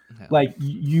because like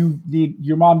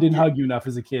your mom didn't hug you enough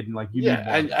as a kid, and like you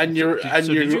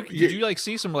did you like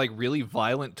see some like really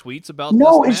violent tweets about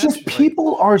no? This it's match? just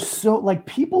people are so like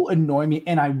people annoy me,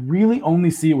 and I really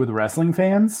only see it with wrestling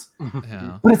fans.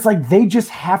 Yeah. But it's like they just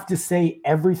have to say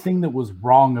everything that was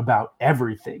wrong about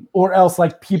everything, or else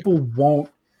like people won't,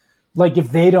 like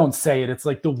if they don't say it, it's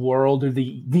like the world or the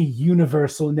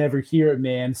universe will never hear it,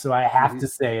 man. So I have to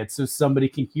say it so somebody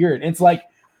can hear it. It's like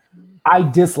I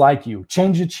dislike you.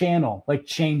 Change the channel, like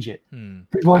change it.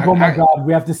 People are like, oh my god,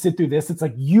 we have to sit through this. It's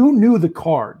like you knew the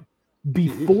card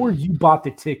before you bought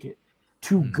the ticket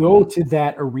to go to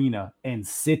that arena and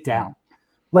sit down.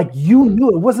 Like you knew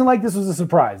it wasn't like this was a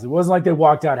surprise. It wasn't like they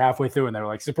walked out halfway through and they were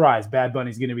like, surprise, Bad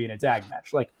Bunny's going to be in a tag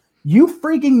match. Like you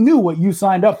freaking knew what you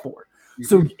signed up for.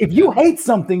 So if you hate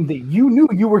something that you knew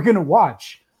you were going to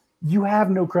watch, you have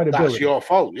no credibility. That's your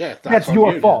fault. Yeah. That's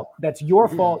your fault. That's your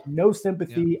fault. No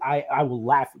sympathy. Yeah. I will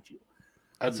laugh at you.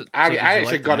 I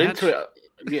actually got into it.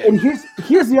 Yeah. And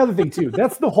here's the other thing too.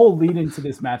 That's the whole lead into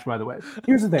this match, by the way.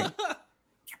 Here's the thing.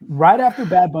 Right after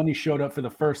Bad Bunny showed up for the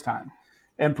first time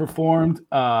and performed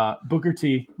Booker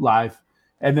T live,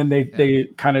 and then they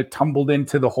kind of tumbled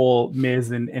into the whole Miz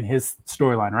and his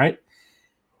storyline, right?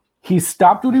 He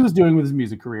stopped what he was doing with his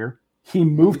music career. He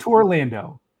moved to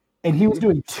Orlando, and he was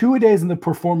doing 2-a-days in the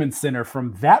Performance Center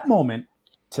from that moment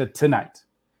to tonight.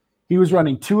 He was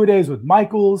running 2-a-days with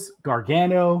Michaels,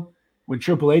 Gargano, when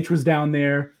Triple H was down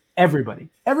there. Everybody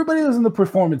that was in the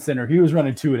Performance Center, he was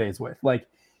running 2-a-days with. Like,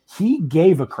 he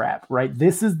gave a crap, right?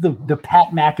 This is the Pat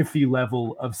McAfee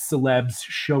level of celebs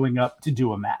showing up to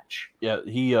do a match. Yeah,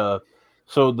 he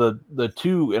so the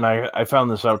two, and I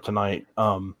found this out tonight,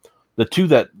 the two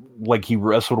that like he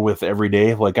wrestled with every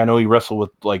day, like I know he wrestled with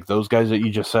like those guys that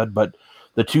you just said, but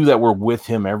the two that were with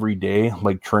him every day,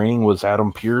 like training, was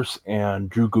Adam Pearce and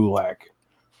Drew Gulak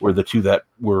were the two that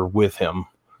were with him,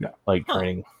 like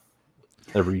training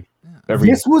every.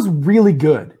 This was really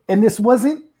good, and this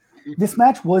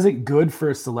match wasn't good for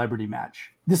a celebrity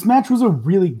match. This match was a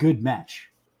really good match.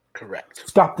 Correct.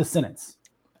 Stop the sentence.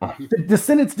 The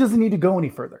sentence doesn't need to go any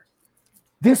further.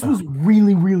 This was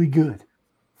really, really good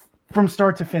from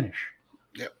start to finish.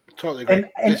 Yep, totally agree.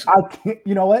 And I can't,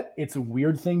 you know what? It's a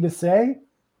weird thing to say,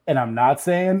 and I'm not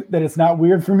saying that it's not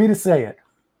weird for me to say it,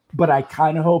 but I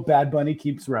kind of hope Bad Bunny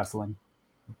keeps wrestling.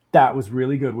 That was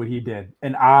really good what he did.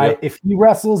 And if he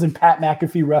wrestles and Pat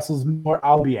McAfee wrestles more,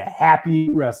 I'll be a happy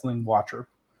wrestling watcher.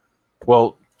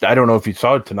 Well, I don't know if you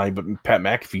saw it tonight, but Pat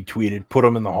McAfee tweeted, "Put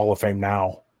him in the Hall of Fame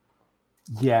now."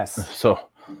 Yes. So,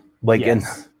 like, and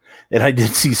I did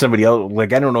see somebody else,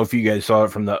 like, I don't know if you guys saw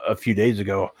it from a few days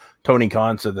ago. Tony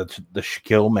Khan said that the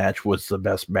Shaquille match was the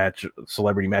best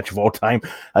celebrity match of all time.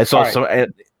 I saw I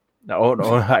got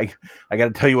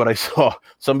to tell you what I saw.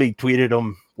 Somebody tweeted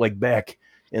him like back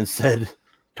and said,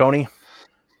 "Tony,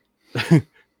 you're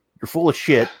full of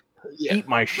shit. Eat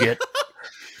my shit."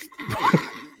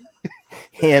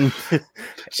 and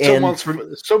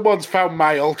someone's found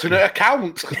my alternate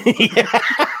account.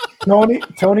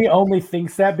 Tony only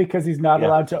thinks that because he's not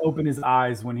allowed to open his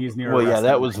eyes when he's near. Well,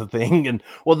 that was the thing, and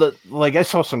I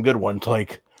saw some good ones,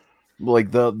 like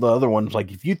the other ones.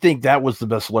 Like, if you think that was the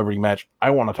best celebrity match, I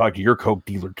want to talk to your Coke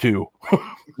dealer too.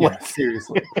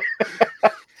 Seriously.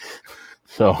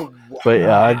 So,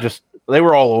 but they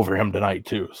were all over him tonight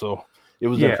too. So it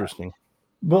was interesting.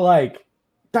 But like,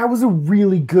 that was a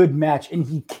really good match, and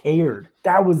he cared.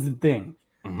 That was the thing.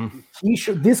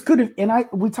 Mm-hmm. This could have, and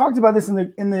we talked about this in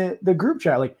the group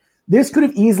chat. Like, this could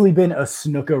have easily been a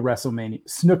Snooki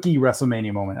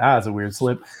WrestleMania moment. That's a weird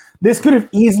slip. This could have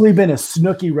easily been a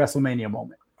Snooki WrestleMania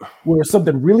moment, where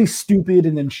something really stupid,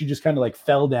 and then she just kind of like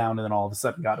fell down, and then all of a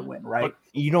sudden got a win. Right? But,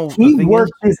 he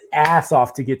worked his ass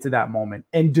off to get to that moment,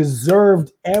 and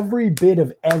deserved every bit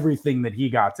of everything that he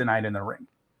got tonight in the ring.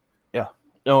 Yeah.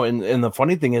 No, and the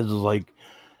funny thing is like,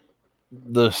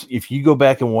 if you go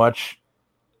back and watch,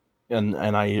 and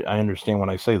I understand when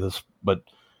I say this, but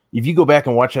if you go back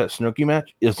and watch that Snooki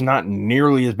match, it's not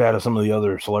nearly as bad as some of the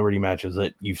other celebrity matches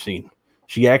that you've seen.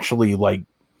 She actually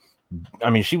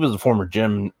she was a former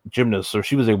gymnast, so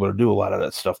she was able to do a lot of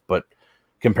that stuff. But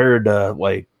compared to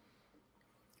like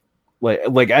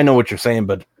I know what you're saying,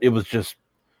 but it was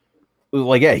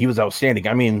yeah, he was outstanding.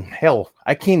 I mean, hell,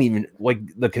 I can't even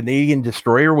the Canadian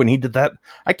Destroyer when he did that.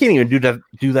 I can't even do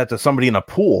that to somebody in a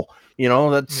pool.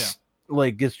 That's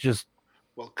it's just.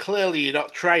 Well, clearly you're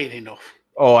not trying enough.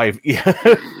 Oh, I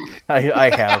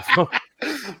have.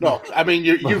 No, I mean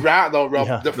you're right though, Rob.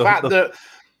 Yeah,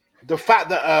 the fact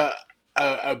that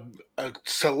a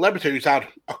celebrity who's had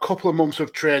a couple of months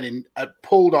of training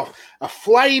pulled off a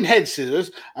flying head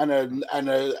scissors and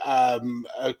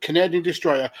a Canadian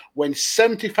Destroyer when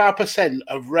 75%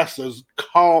 of wrestlers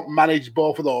can't manage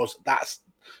both of those, that's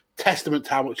testament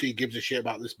to how much he gives a shit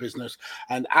about this business.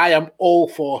 And I am all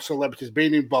for celebrities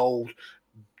being involved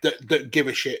that give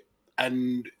a shit.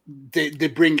 And they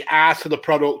bring art to the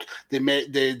product.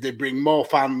 They bring more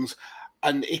fans,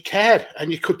 and he cared,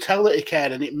 and you could tell that he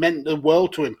cared, and it meant the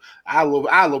world to him. I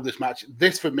love this match.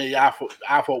 This for me, I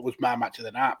thought was my match of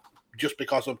the night, just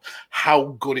because of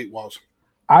how good it was.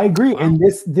 I agree, and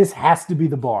this has to be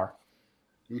the bar.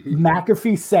 Mm-hmm.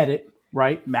 McAfee said it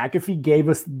right. McAfee gave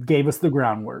us the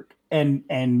groundwork,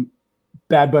 and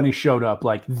Bad Bunny showed up.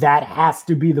 Like that has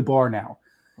to be the bar now.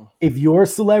 If you're a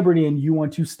celebrity and you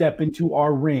want to step into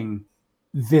our ring,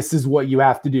 this is what you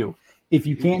have to do. If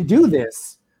you can't do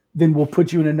this, then we'll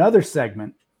put you in another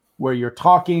segment where you're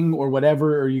talking or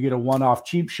whatever, or you get a one-off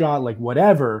cheap shot, like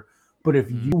whatever. But if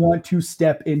you want to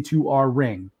step into our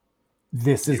ring,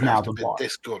 this is now the bar.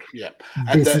 This good, yeah.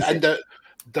 And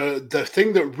the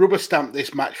thing that rubber stamped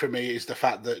this match for me is the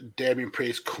fact that Damien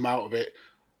Priest come out of it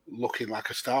looking like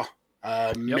a star.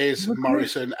 Miz,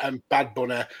 Morrison, and Bad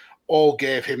Bunny all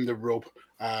gave him the rub.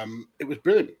 It was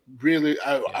brilliant. Really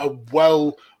a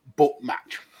well-booked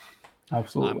match.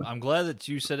 Absolutely. I'm glad that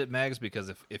you said it, Mags,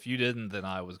 because if you didn't, then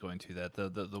I was going to that.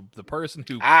 The person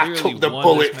who I took the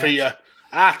bullet for you.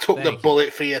 I took the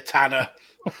bullet for you, Tanner.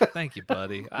 Thank you,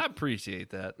 buddy. I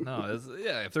appreciate that. No,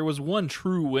 if there was one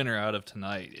true winner out of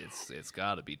tonight, it's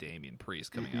got to be Damien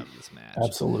Priest coming out of this match.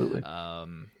 Absolutely.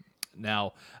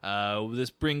 Now, this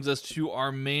brings us to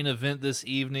our main event this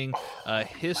evening.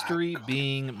 History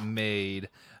being made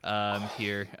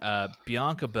here.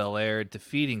 Bianca Belair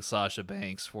defeating Sasha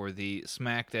Banks for the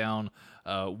SmackDown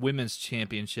Women's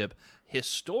Championship.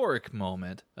 Historic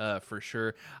moment, for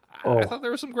sure. I thought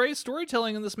there was some great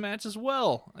storytelling in this match as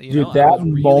well. I was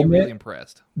really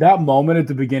impressed. That moment at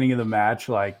the beginning of the match,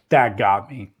 that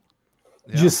got me.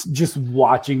 Yeah. Just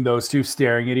watching those two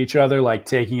staring at each other,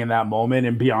 taking in that moment,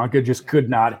 and Bianca just could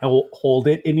not hold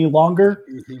it any longer.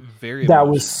 Very. That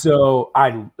emotional. Was so.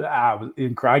 I got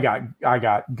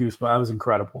goosebumps. That was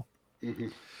incredible. Mm-hmm.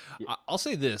 I'll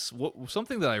say this: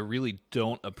 something that I really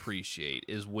don't appreciate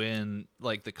is when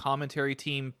the commentary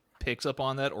team picks up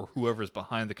on that, or whoever's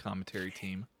behind the commentary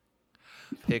team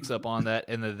picks up on that,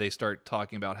 and then they start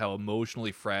talking about how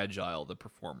emotionally fragile the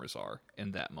performers are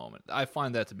in that moment. I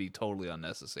find that to be totally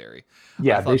unnecessary.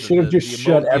 Yeah, they should have just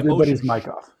shut everybody's mic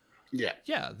off.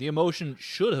 Yeah, the emotion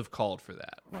should have called for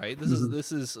that, right?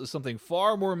 This is something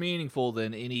far more meaningful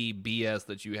than any BS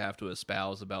that you have to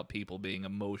espouse about people being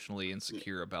emotionally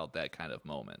insecure about that kind of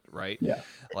moment, right? Yeah.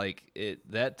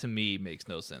 That to me makes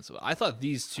no sense. I thought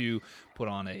these two put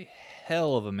on a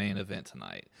hell of a main event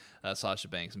tonight. Sasha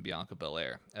Banks and Bianca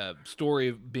Belair. Story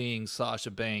of being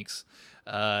Sasha Banks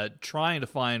trying to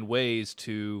find ways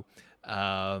to,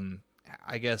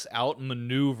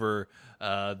 outmaneuver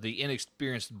the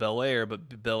inexperienced Belair,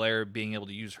 but Belair being able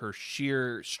to use her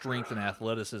sheer strength and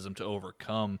athleticism to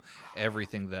overcome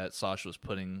everything that Sasha was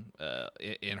putting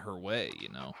in her way.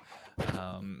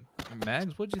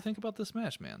 Mags, what did you think about this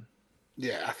match, man?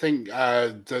 Yeah, I think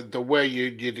the way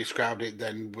you described it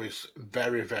then was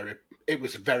very, very. It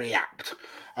was very apt.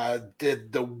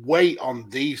 The weight on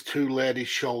these two ladies'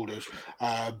 shoulders,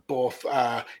 both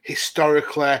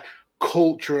historically,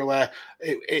 culturally,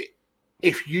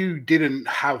 if you didn't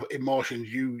have emotions,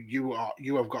 you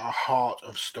have got a heart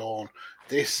of stone.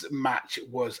 This match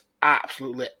was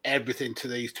absolutely everything to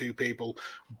these two people.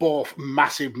 Both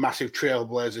massive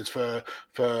trailblazers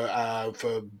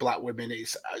for black women.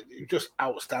 It's just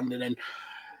outstanding, and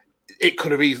it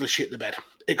could have easily shit the bed.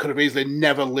 It could have easily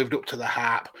never lived up to the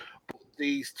hype. But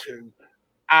these two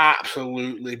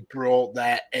absolutely brought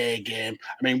their A game.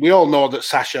 I mean, we all know that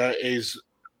Sasha is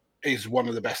is one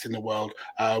of the best in the world.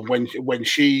 When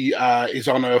she is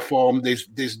on her form, there's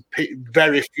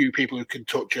very few people who can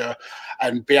touch her,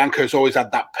 and Bianca has always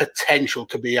had that potential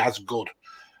to be as good.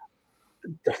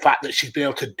 The fact that she's been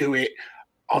able to do it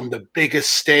on the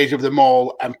biggest stage of them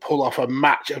all and pull off a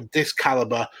match of this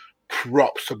caliber,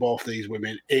 props to both these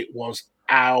women. It was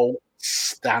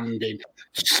outstanding.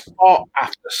 Spot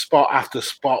after spot after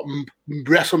spot,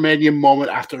 WrestleMania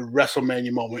moment after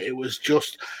WrestleMania moment. It was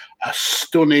just a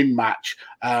stunning match,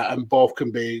 and both can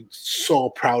be so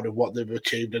proud of what they've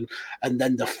achieved. And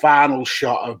then the final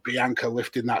shot of Bianca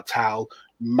lifting that towel,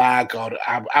 my God,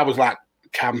 I was like,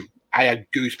 Cam, I had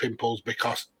goose pimples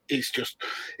because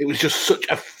it was just such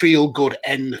a feel-good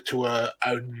end to a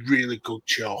really good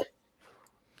show.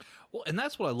 Well, and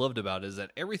that's what I loved about it, is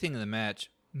that everything in the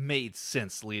match made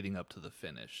sense leading up to the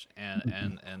finish, and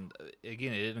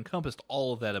again, it encompassed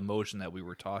all of that emotion that we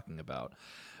were talking about.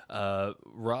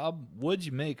 Rob, what'd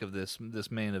you make of this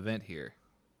main event here?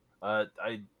 I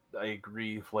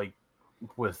agree, like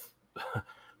with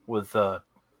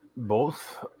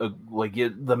both,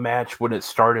 the match when it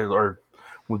started, or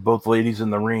with both ladies in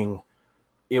the ring,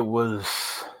 it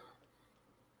was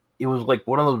like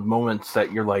one of those moments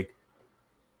that you're like,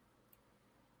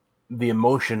 the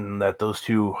emotion that those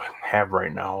two have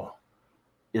right now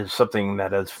is something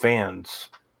that as fans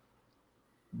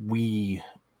we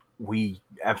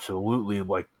absolutely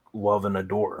like love and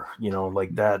adore.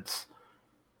 Like that's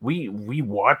we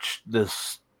watch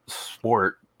this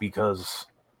sport because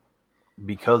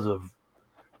of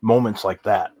moments like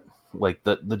that. Like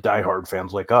the diehard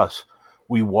fans like us,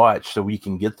 we watch so we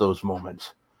can get those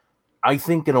moments. I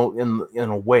think in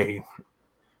a way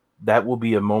that will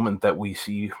be a moment that we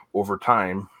see over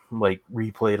time, like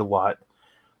replayed a lot.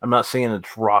 I'm not saying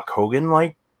it's Rock Hogan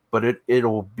like, but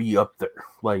it'll be up there,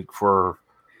 like for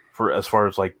as far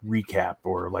as like recap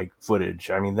or like footage.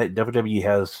 I mean, that WWE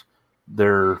has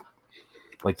their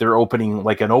opening,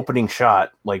 like an opening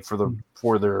shot, like for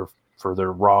their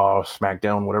Raw,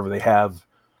 SmackDown, whatever they have,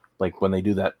 like when they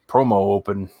do that promo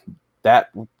open, that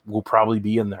will probably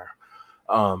be in there.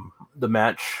 The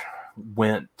match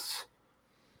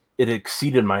it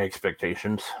exceeded my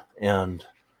expectations,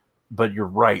 but you're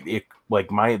right.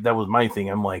 That was my thing.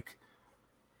 I'm like,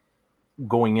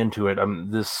 going into it,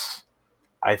 this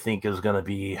I think is going to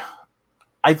be,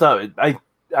 I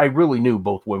really knew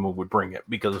both women would bring it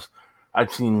because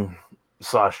I've seen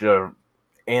Sasha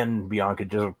and Bianca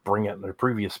just bring it in their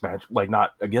previous match, like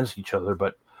not against each other,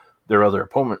 but their other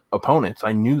opponents.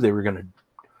 I knew they were going to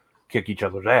kick each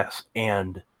other's ass,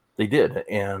 and they did,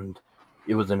 and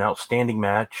it was an outstanding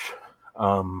match.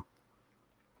 I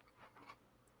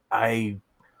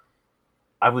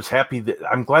was happy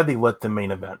I'm glad they let the main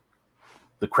event.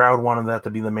 The crowd wanted that to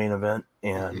be the main event,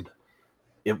 and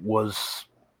it was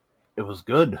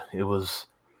good. It was,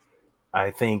 I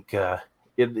think,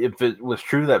 if it was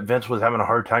true that Vince was having a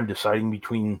hard time deciding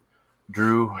between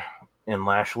Drew and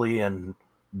Lashley and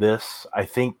this, I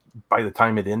think by the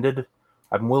time it ended,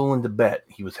 I'm willing to bet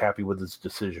he was happy with his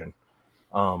decision.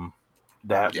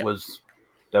 That was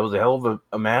a hell of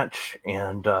a match,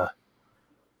 and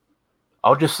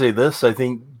I'll just say this: I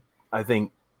think,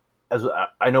 as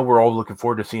I know, we're all looking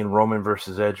forward to seeing Roman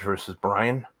versus Edge versus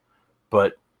Bryan,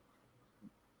 but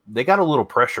they got a little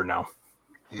pressure now,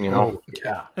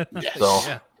 Yeah. Yes.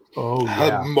 So,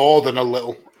 more than a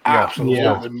little. Yeah.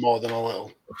 Absolutely more than a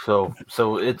little. So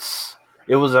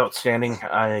it was outstanding.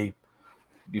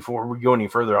 Before we go any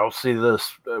further, I'll say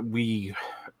this: and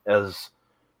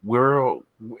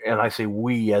I say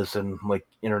we as in like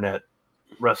internet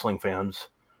wrestling fans,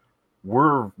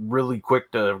 we're really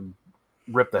quick to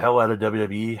rip the hell out of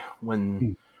WWE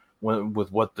when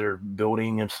with what they're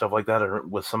building and stuff like that, or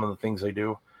with some of the things they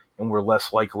do, and we're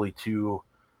less likely to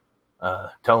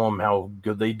tell them how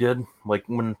good they did. Like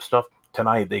when stuff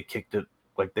tonight, they kicked it,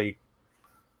 like they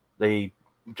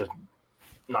just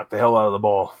knocked the hell out of the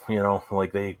ball,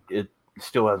 like it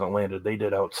still hasn't landed. They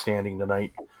did outstanding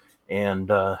tonight,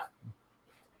 and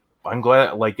I'm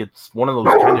glad. Like it's one of those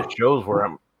kind of shows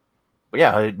where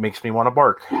it makes me want to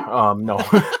bark. No.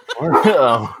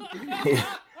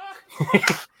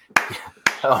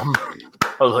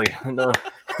 I was like, no.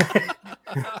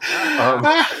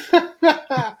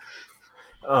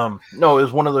 No, it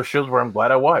was one of those shows where I'm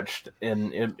glad I watched,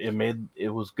 and it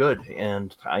was good,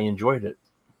 and I enjoyed it.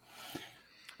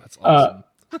 That's awesome.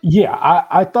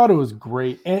 I thought it was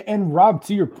great. And Rob,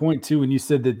 to your point too, when you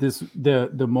said that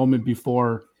the moment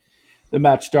before the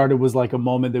match started was like a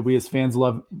moment that we as fans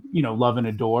love and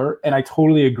adore. And I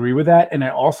totally agree with that. And I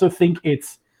also think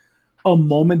it's a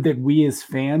moment that we as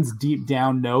fans deep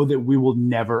down know that we will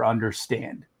never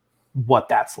understand. what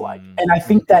that's like. And I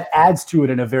think that adds to it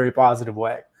in a very positive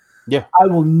way. Yeah. I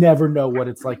will never know what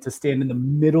it's like to stand in the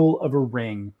middle of a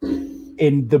ring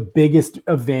in the biggest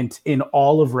event in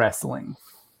all of wrestling,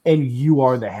 and you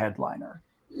are the headliner,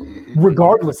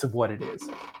 regardless of what it is.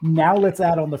 Now let's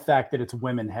add on the fact that it's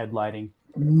women headlining.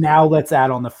 Now let's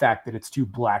add on the fact that it's 2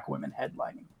 black women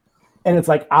headlining. And it's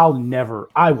like, I will never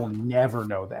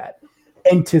know that.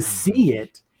 And to see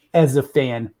it as a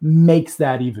fan makes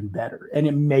that even better. And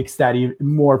it makes that even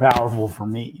more powerful for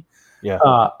me. Yeah.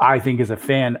 I think as a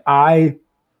fan, I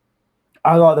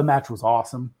thought the match was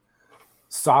awesome.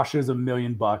 Sasha's $1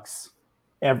 million.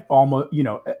 Almost,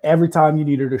 every time you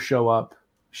need her to show up,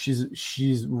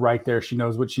 she's right there. She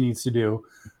knows what she needs to do.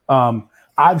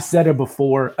 I've said it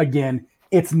before. Again,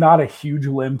 it's not a huge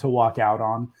limb to walk out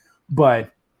on,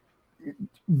 but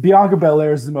Bianca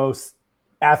Belair is the most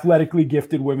athletically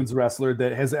gifted women's wrestler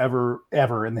that has ever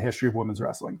in the history of women's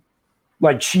wrestling.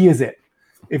 Like, she is it.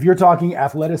 If you're talking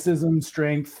athleticism,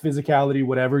 strength, physicality,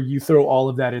 whatever, you throw all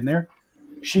of that in there.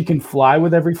 She can fly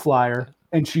with every flyer,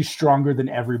 and she's stronger than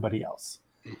everybody else.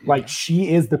 Like,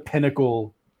 she is the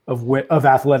pinnacle of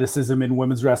athleticism in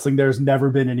women's wrestling. There's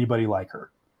never been anybody like her.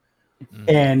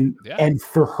 And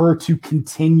for her to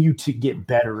continue to get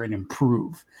better and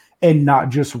improve and not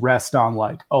just rest on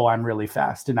like, oh, I'm really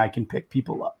fast and I can pick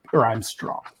people up, or I'm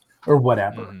strong, or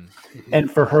whatever.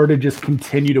 And for her to just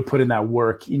continue to put in that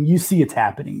work, and you see it's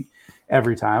happening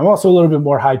every time. I'm also a little bit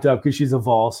more hyped up because she's a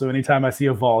Vol. So anytime I see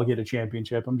a Vol get a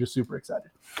championship, I'm just super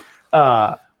excited.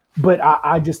 But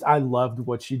I loved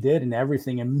what she did and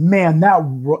everything. And man,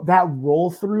 that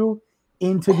roll through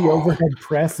into the overhead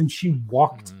press, and she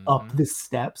walked up the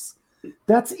steps.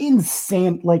 That's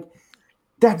insane. Like,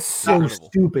 that's so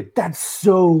stupid. That's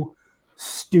so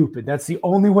stupid. That's the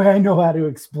only way I know how to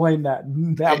explain that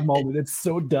moment. It's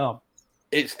so dumb.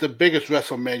 It's the biggest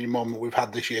WrestleMania moment we've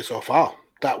had this year so far.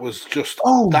 That was just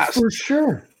for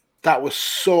sure. That was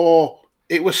so.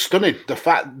 It was stunning. The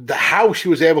fact that how she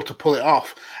was able to pull it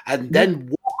off and then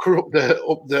walk her up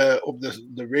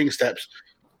the ring steps.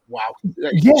 Wow.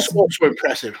 Yes. So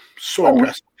impressive. So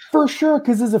impressive. For sure.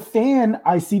 Because as a fan,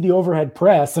 I see the overhead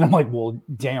press and I'm like, well,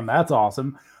 damn, that's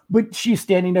awesome. But she's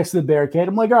standing next to the barricade.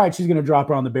 I'm like, all right, she's going to drop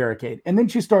her on the barricade. And then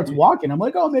she starts walking. I'm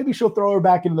like, oh, maybe she'll throw her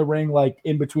back into the ring, like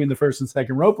in between the first and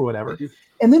second rope or whatever.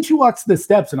 And then she walks the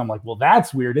steps and I'm like, well,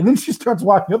 that's weird. And then she starts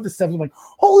walking up the steps. I'm like,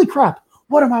 holy crap,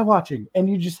 what am I watching? And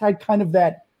you just had kind of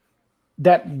that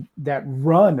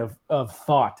run of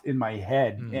thought in my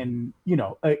head. And,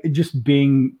 just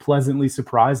being pleasantly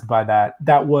surprised by that.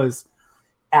 That was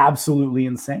absolutely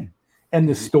insane. And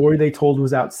the story they told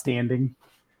was outstanding.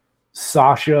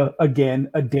 Sasha, again,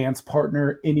 a dance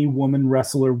partner any woman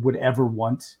wrestler would ever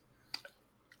want.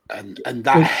 And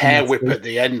that hair whip at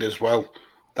the end as well.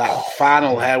 That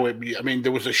final hair whip. I mean,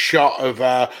 there was a shot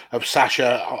of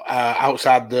Sasha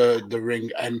outside the ring,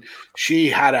 and she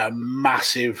had a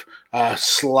massive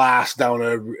slash down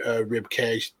her rib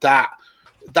cage.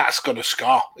 That's gonna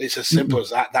scar. It's as simple as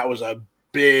that. That was a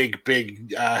big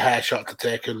hair shot to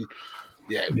take, and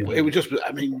it was just.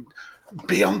 I mean,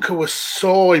 Bianca was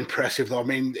so impressive, though. I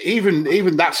mean, even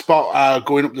that spot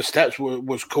going up the steps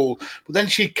was cool. But then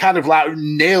she kind of like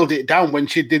nailed it down when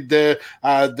she did the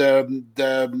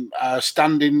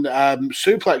standing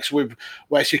suplex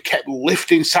where she kept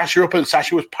lifting Sasha up and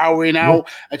Sasha was powering out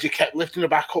and she kept lifting her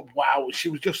back up. Wow,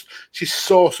 she's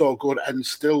so good and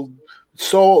still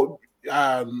so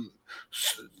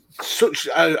such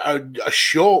a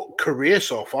short career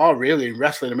so far, really, in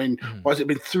wrestling. I mean, what has it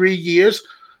been, 3 years?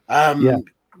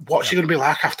 What's she going to be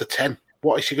like after 10?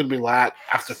 What is she going to be like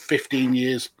after 15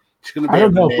 years? She's going to be I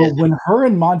don't know, amazing. but when her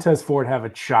and Montez Ford have a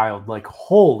child, like,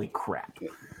 holy crap.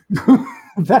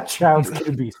 That child's going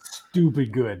to be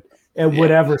stupid good at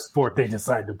whatever sport they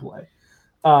decide to play.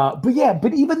 But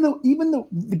even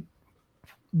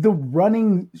the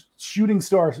running shooting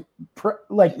stars,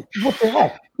 like, what the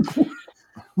heck?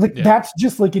 That's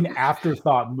just like an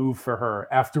afterthought move for her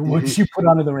after what she put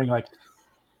onto the ring. Like,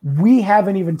 we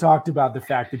haven't even talked about the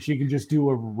fact that she can just do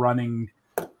a running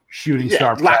shooting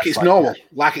star press like it's normal. That.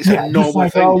 Like it's a normal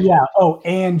thing. Oh yeah. Oh,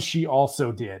 and she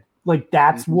also did. Like,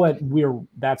 that's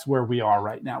that's where we are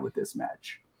right now with this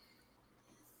match.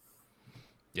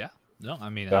 Yeah. No, I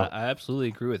mean, I absolutely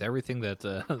agree with everything that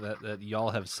that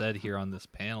y'all have said here on this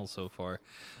panel so far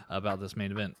about this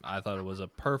main event. I thought it was a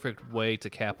perfect way to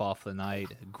cap off the night.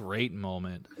 Great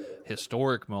moment,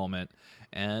 historic moment,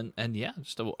 and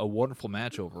just a wonderful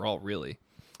match overall, really.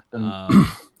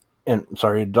 And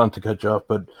sorry, not to cut you off,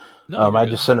 but I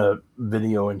just sent a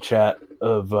video in chat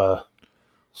of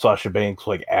Sasha Banks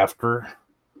like after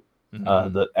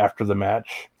the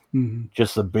match,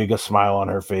 just the biggest smile on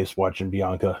her face watching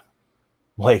Bianca.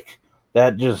 Like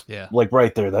that just like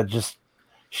right there. That just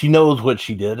she knows what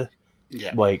she did.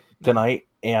 Yeah. Like tonight,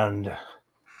 and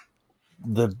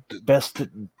the best.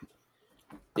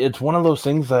 It's one of those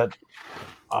things that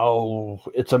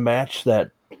it's a match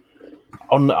that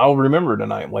I'll remember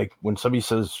tonight. Like when somebody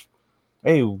says,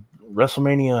 "Hey,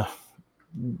 WrestleMania,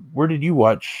 where did you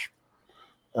watch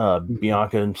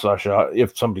Bianca and Sasha?"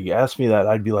 If somebody asked me that,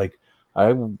 I'd be like,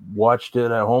 "I watched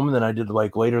it at home, and then I did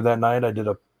like later that night. I did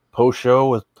a post show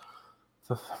with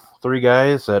three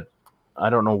guys that I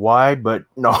don't know why, but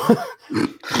no,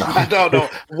 I don't know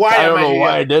why. I don't know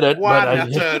why I did it, why but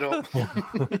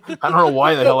I don't know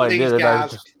why the hell I did it.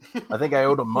 I think I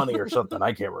owed them money or something.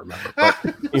 I can't remember.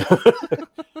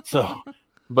 But,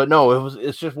 but no,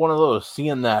 it's just one of those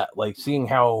seeing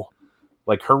how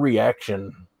like her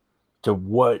reaction to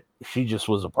what she just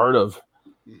was a part of.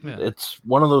 Yeah. It's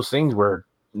one of those things where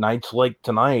nights like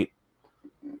tonight,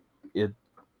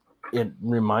 it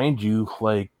reminds you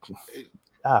like,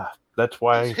 that's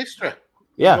why it's history.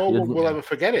 Yeah, no one will ever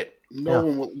forget it. No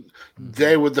one will.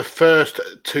 They were the first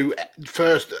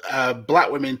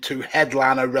black women to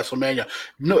headline a WrestleMania.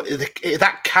 No,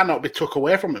 that cannot be took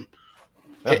away from them.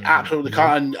 It absolutely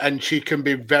can't, and she can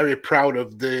be very proud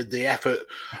of the effort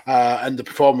and the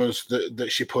performance that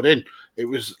she put in. It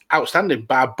was outstanding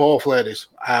by both ladies.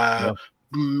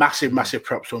 Massive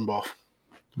props to them both.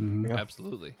 Mm-hmm.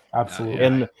 Absolutely.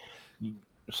 And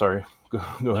sorry, go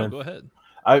ahead. Go ahead.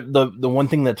 The one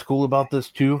thing that's cool about this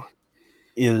too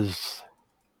is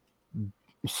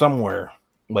somewhere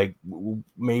like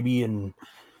maybe in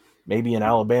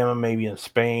Alabama, maybe in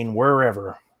Spain,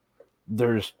 wherever,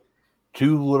 there's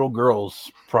two little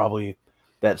girls probably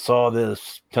that saw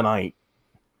this tonight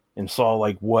and saw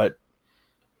like what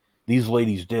these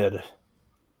ladies did,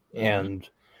 and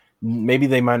maybe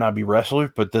they might not be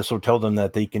wrestlers, but this will tell them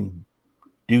that they can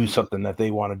do something that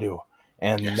they want to do,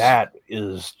 and that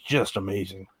is just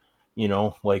amazing. You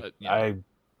know, like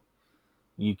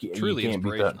you can't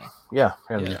beat that. Yeah,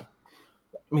 and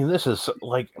I mean, this is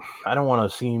like, I don't want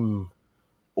to seem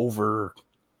over,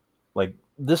 like,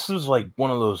 this is like one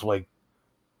of those like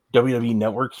WWE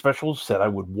Network specials that I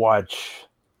would watch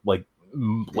like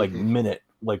minute,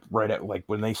 like right at, like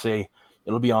when they say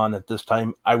it'll be on at this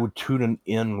time, I would tune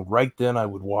in right then. I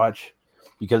would watch,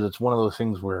 because it's one of those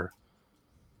things where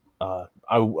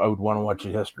I would want to watch the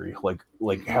history, like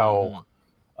how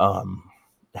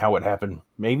it happened.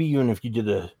 Maybe even if you did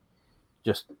a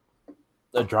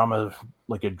drama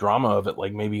of it,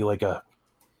 like maybe like a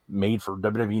made for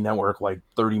WWE Network, like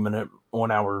 30-minute,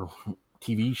 1 hour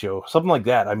TV show, something like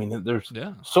that. I mean, there's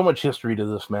so much history to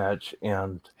this match,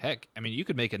 and heck, I mean, you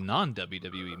could make a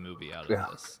non-WWE movie out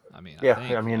of this. I mean,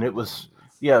 it was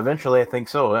eventually, I think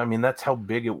so. I mean, that's how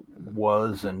big it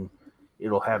was, and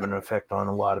it'll have an effect on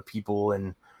a lot of people.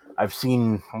 And I've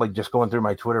seen, like, just going through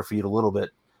my Twitter feed a little bit,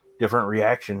 different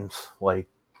reactions, like,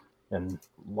 and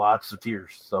lots of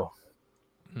tears. So,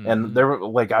 and there were,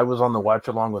 like, I was on the watch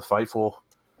along with Fightful.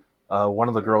 One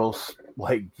of the girls,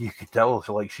 like, you could tell,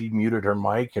 so, like, she muted her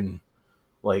mic and,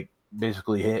 like,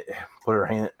 basically put her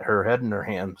head in her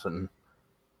hands, and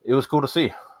it was cool to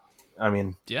see. I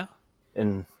mean,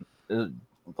 and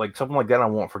like something like that I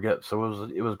won't forget. So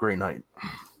it was a great night.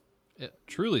 Yeah,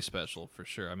 truly special for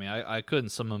sure. I mean, I couldn't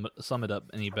sum it up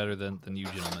any better than you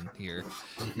gentlemen here.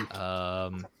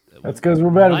 That's because we're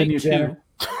better than you, Tanner.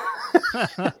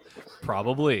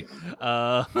 Probably.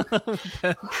 Probably.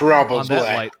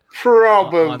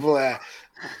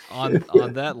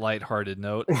 On that lighthearted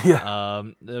note,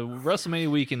 the WrestleMania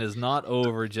weekend is not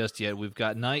over just yet. We've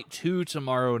got night 2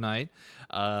 tomorrow night.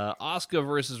 Asuka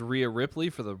versus Rhea Ripley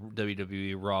for the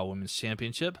WWE Raw Women's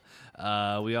Championship.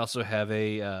 We also have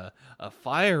a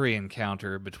fiery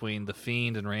encounter between The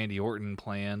Fiend and Randy Orton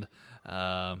planned,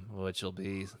 which will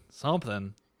be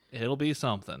something. It'll be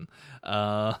something.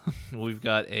 We've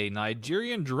got a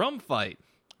Nigerian drum fight.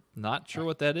 Not sure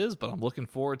what that is, but I'm looking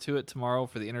forward to it tomorrow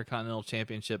for the Intercontinental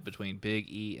Championship between Big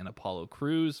E and Apollo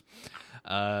Crews.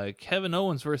 Kevin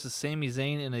Owens versus Sami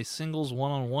Zayn in a singles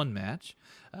one-on-one match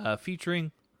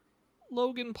featuring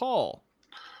Logan Paul.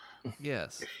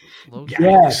 Yes. Logan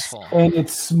Paul. And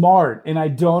it's smart, and I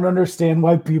don't understand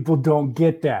why people don't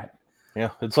get that.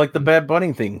 Yeah, it's like the Bad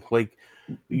Bunny thing. Like,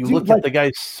 you look at the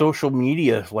guy's social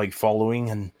media like following,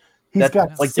 and he's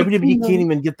got like WWE can't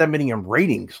even get that many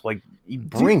ratings. Like, you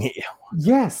bring it.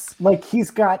 Yes, like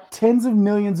he's got tens of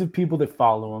millions of people that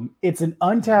follow him. It's a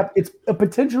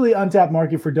potentially untapped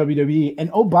market for WWE. And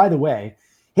oh, by the way,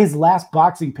 his last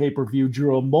boxing pay-per-view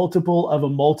drew a multiple of a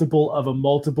multiple of a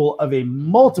multiple of a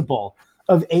multiple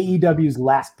of AEW's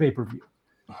last pay-per-view.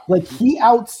 Like, he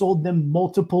outsold them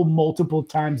multiple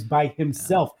times by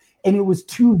himself. And it was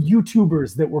 2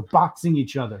 YouTubers that were boxing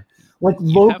each other. Like,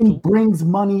 Logan brings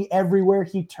money everywhere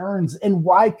he turns. And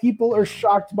why people are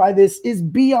shocked by this is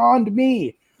beyond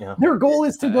me. Yeah. Their goal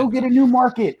is to go get a new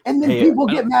market. And then people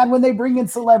get mad when they bring in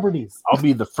celebrities. I'll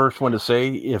be the first one to say,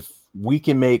 if we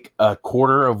can make a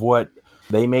quarter of what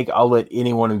they make, I'll let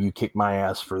any one of you kick my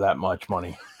ass for that much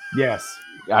money. Yes.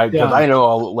 Because I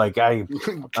know, like, I'm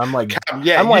like,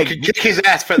 I'm like, you could kick his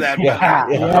ass for that.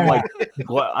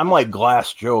 I'm like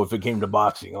Glass Joe if it came to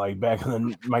boxing. Like back in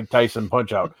the Mike Tyson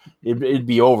Punch Out, it'd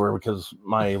be over because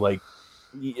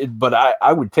but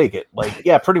I would take it. Like,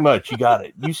 yeah, pretty much. You got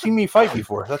it. You see me fight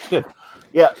before. That's good.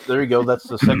 Yeah, there you go. That's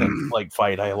the second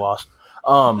fight I lost.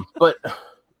 But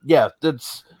yeah,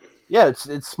 it's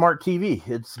smart TV.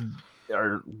 It's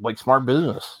smart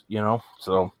business,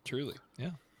 So truly, yeah.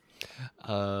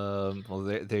 Well,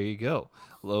 there you go.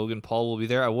 Logan Paul will be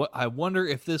there. I wonder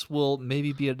if this will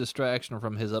maybe be a distraction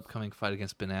from his upcoming fight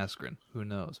against Ben Askren. Who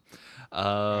knows?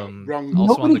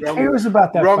 Nobody cares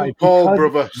about that wrong fight. Paul,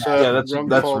 brother.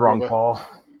 That's wrong Paul.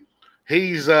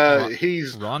 He's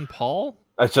Ron Paul.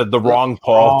 I said the wrong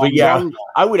Paul, but yeah,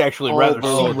 I would actually rather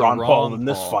see Ron Paul than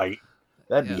this fight.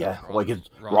 It's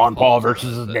Ron Paul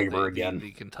versus his neighbor again.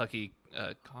 The Kentucky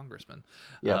congressman.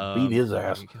 Yeah, beat his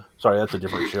ass. Sorry, that's a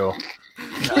different show.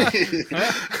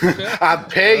 I'd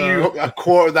pay you a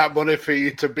quarter of that money for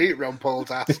you to beat Ron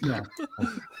Paul's ass.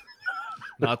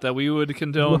 Not that we would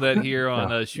condone that here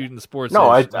on Shooting the Sports. No,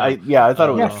 I thought it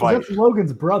was a fight. That's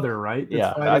Logan's brother, right?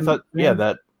 Yeah, I thought. Yeah,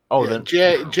 that. Oh, then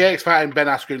Jake's fighting Ben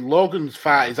Askren. Logan's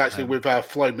fight is actually with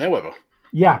Floyd Mayweather.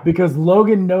 Yeah, because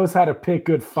Logan knows how to pick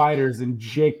good fighters, and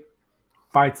Jake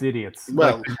fights idiots.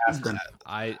 Well,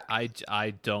 I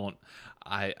don't.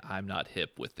 I'm not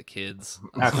hip with the kids.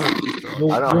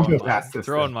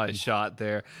 Throwing my shot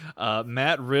there.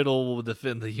 Matt Riddle will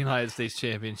defend the United States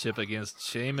Championship against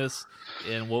Sheamus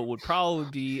in what would probably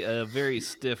be a very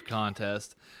stiff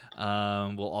contest.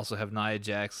 We'll also have Nia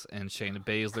Jax and Shayna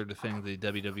Baszler defending the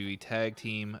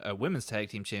WWE Women's Tag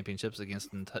Team Championships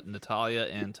against Natalya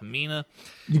and Tamina.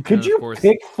 Could you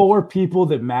pick 4 people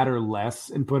that matter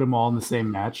less and put them all in the same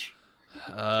match?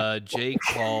 Jake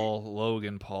Paul,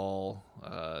 Logan Paul.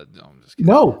 No, I'm just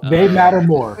kidding. No, they matter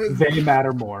more. They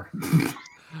matter more.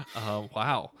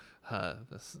 Wow.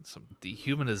 That's some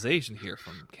dehumanization here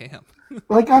from Cam.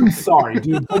 I'm sorry,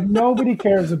 dude, but nobody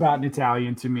cares about Natalya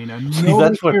and Tamina.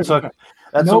 Nobody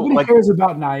cares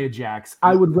about Nia Jax.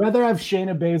 I would rather have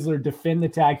Shayna Baszler defend the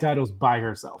tag titles by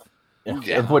herself.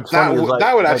 Yeah,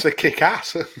 that would actually kick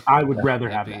ass. I would rather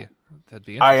have that. That'd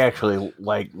be I actually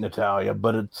like Natalya,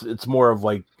 but it's more of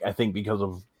I think because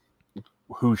of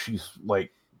who she's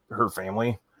her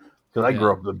family. Because I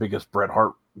grew up the biggest Bret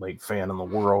Hart fan in the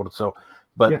world. So,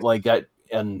 but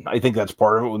and I think that's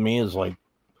part of it with me is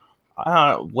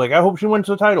I hope she wins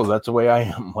the title. That's the way I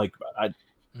am.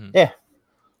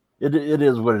 It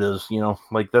is what it is.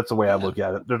 That's the way I look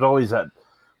at it. There's always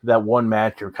that one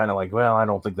match you're kind of well, I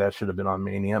don't think that should have been on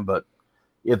Mania, but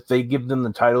if they give them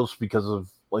the titles because of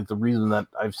the reason that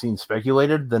I've seen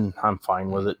speculated, then I'm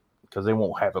fine with it because they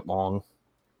won't have it long.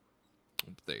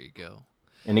 There you go.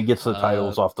 And it gets the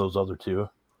titles off those other 2.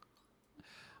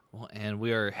 Well, and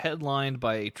we are headlined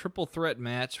by a triple threat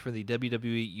match for the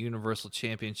WWE Universal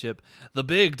Championship. The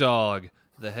big dog,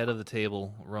 the head of the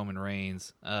table, Roman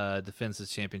Reigns, defends his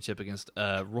championship against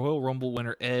Royal Rumble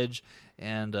winner Edge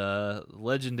and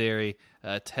legendary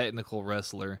technical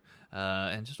wrestler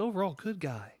and just overall good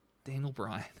guy, Daniel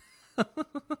Bryan.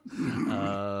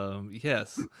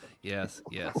 Yes.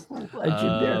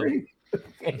 Legendary.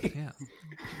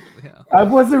 Yeah. I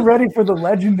wasn't ready for the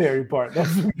legendary part.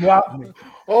 That's what got me.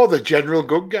 Oh, the general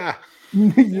good guy.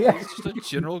 Yeah. He's just a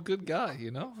general good guy,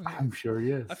 I'm sure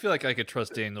he is. I feel like I could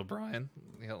trust Daniel Bryan.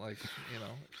 The only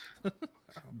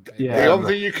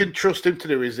thing you can trust him to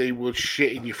do is he will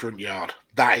shit in your front yard.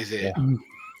 That is it.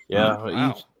 Yeah.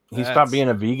 Wow. He stopped being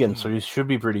a vegan, so he should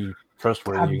be pretty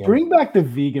trustworthy again. Bring back the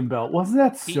vegan belt. Wasn't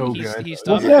that so good? He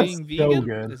stopped being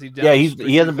vegan? So good.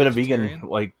 He hasn't been a vegan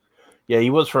he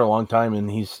was for a long time,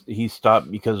 and he stopped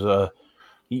because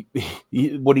he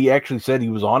what he actually said, he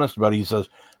was honest about it. He says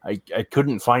I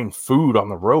couldn't find food on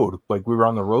the road. We were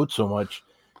on the road so much,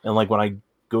 and when I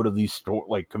go to these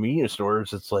convenience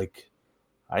stores, it's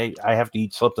I have to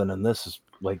eat something, and this is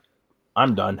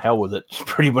I'm done. Hell with it. It's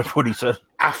pretty much what he said.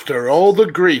 After all the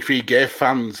grief he gave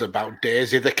fans about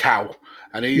Daisy the cow,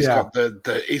 and he's got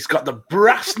the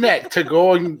brass neck to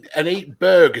go and eat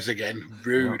burgers again.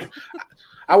 Rude.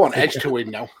 I want Edge to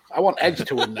win now. Fuck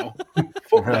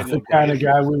That's that. the kind of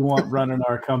guy we want running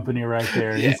our company right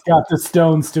there. Yeah. He's got the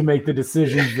stones to make the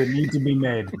decisions that need to be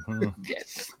made.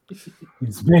 Yes.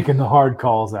 He's making the hard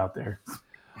calls out there.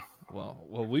 Well,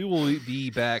 we will be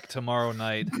back tomorrow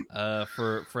night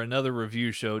for another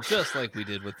review show, just like we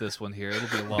did with this one here.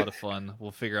 It'll be a lot of fun.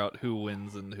 We'll figure out who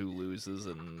wins and who loses,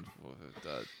 and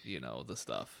the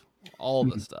stuff, all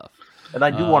the stuff. And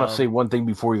I do want to say one thing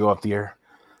before we go off the air.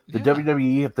 The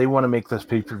WWE, if they want to make this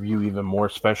pay-per-view even more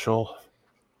special,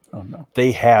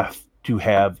 they have to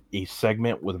have a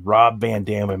segment with Rob Van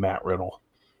Dam and Matt Riddle,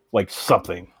 like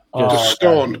something. Just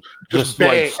stoned, just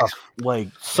like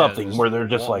something where they're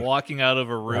just like walking out of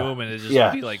a room and it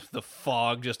just be like the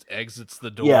fog just exits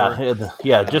the door.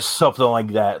 Just something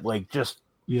like that. Like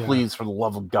please, for the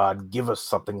love of God, give us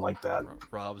something like that.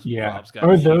 Rob's got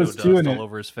or those two dust all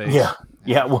over his face.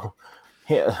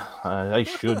 I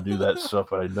should do that stuff,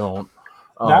 but I don't.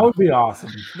 That would be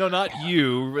awesome. No, not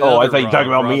you. I thought you were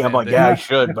talking about me. I'm like, I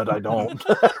should, but I don't.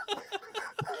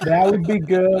 That would be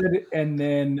good. And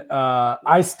then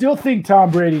I still think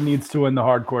Tom Brady needs to win the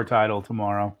hardcore title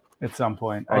tomorrow at some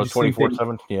point. The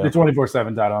 24/7? Yeah. The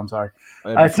 24/7 title, I'm sorry.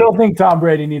 I still think Tom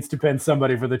Brady needs to pin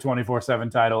somebody for the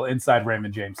 24/7 title inside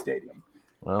Raymond James Stadium.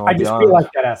 Well, I just feel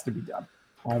like that has to be done.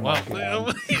 Oh my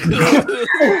God.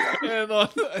 and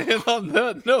on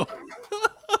that note,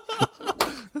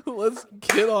 let's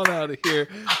get on out of here.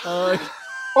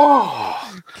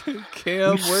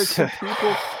 Cam, where can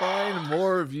people find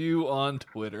more of you on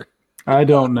Twitter? I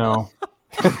don't know.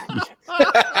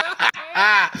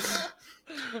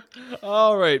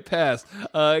 All right, pass.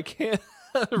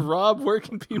 Rob, where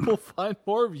can people find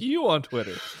more of you on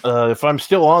Twitter? If I'm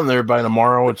still on there by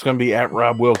tomorrow, it's going to be at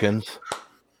Rob Wilkins.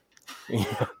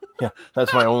 Yeah,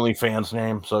 that's my OnlyFans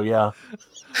name. So yeah.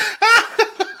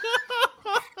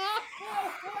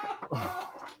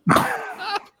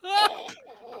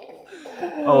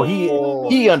 Oh,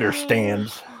 he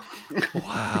understands.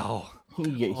 Wow.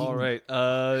 All right.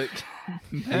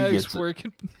 Max, where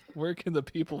can the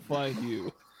people find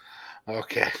you?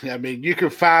 Okay. I mean, you can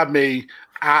find me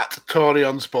at Tony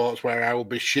on Sports, where I will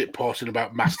be shit posting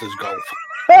about Masters Golf.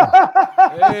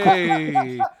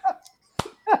 Hey.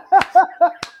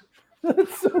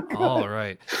 That's so good. All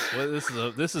right. Well,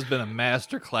 this has been a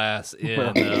masterclass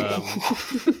in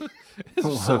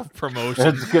self-promotion.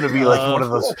 It's going to be like one of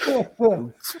those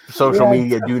social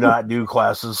media do not do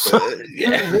classes. We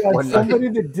had somebody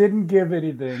that didn't give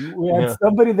anything. We had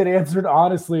somebody that answered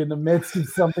honestly in the midst of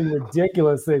something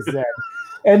ridiculous they said.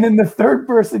 And then the third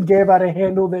person gave out a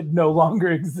handle that no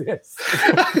longer exists.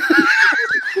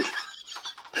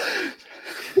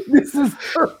 This is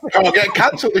perfect. I'll get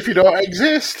cancelled if you don't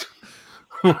exist.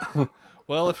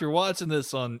 Well, if you're watching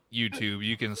this on YouTube,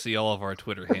 you can see all of our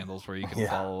Twitter handles where you can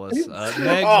follow us. Max and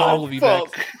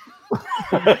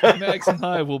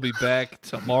I will be back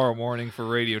tomorrow morning for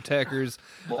Radio Techers.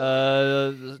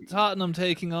 Tottenham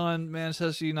taking on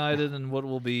Manchester United and what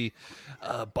will be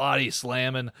body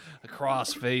slamming,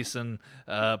 cross facing,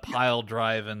 pile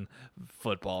driving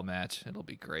football match. It'll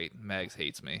be great. Mags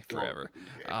hates me forever.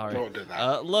 All right. Don't do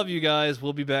that. Love you guys.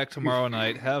 We'll be back tomorrow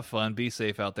night. Have fun. Be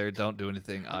safe out there. Don't do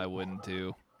anything I wouldn't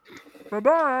do.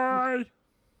 Bye-bye.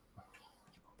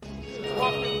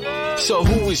 So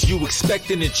who is you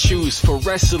expecting to choose for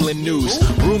wrestling news?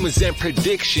 Rumors and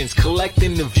predictions,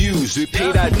 collecting the views. We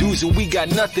paid our dues and we got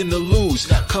nothing to lose.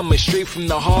 Coming straight from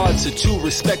the hearts of two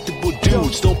respectable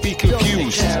dudes. Don't be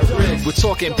confused. We're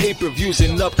talking pay-per-views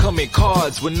and upcoming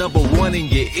cards. We're number one in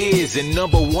your ears and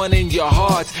number one in your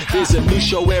hearts. There's a new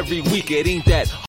show every week. It ain't that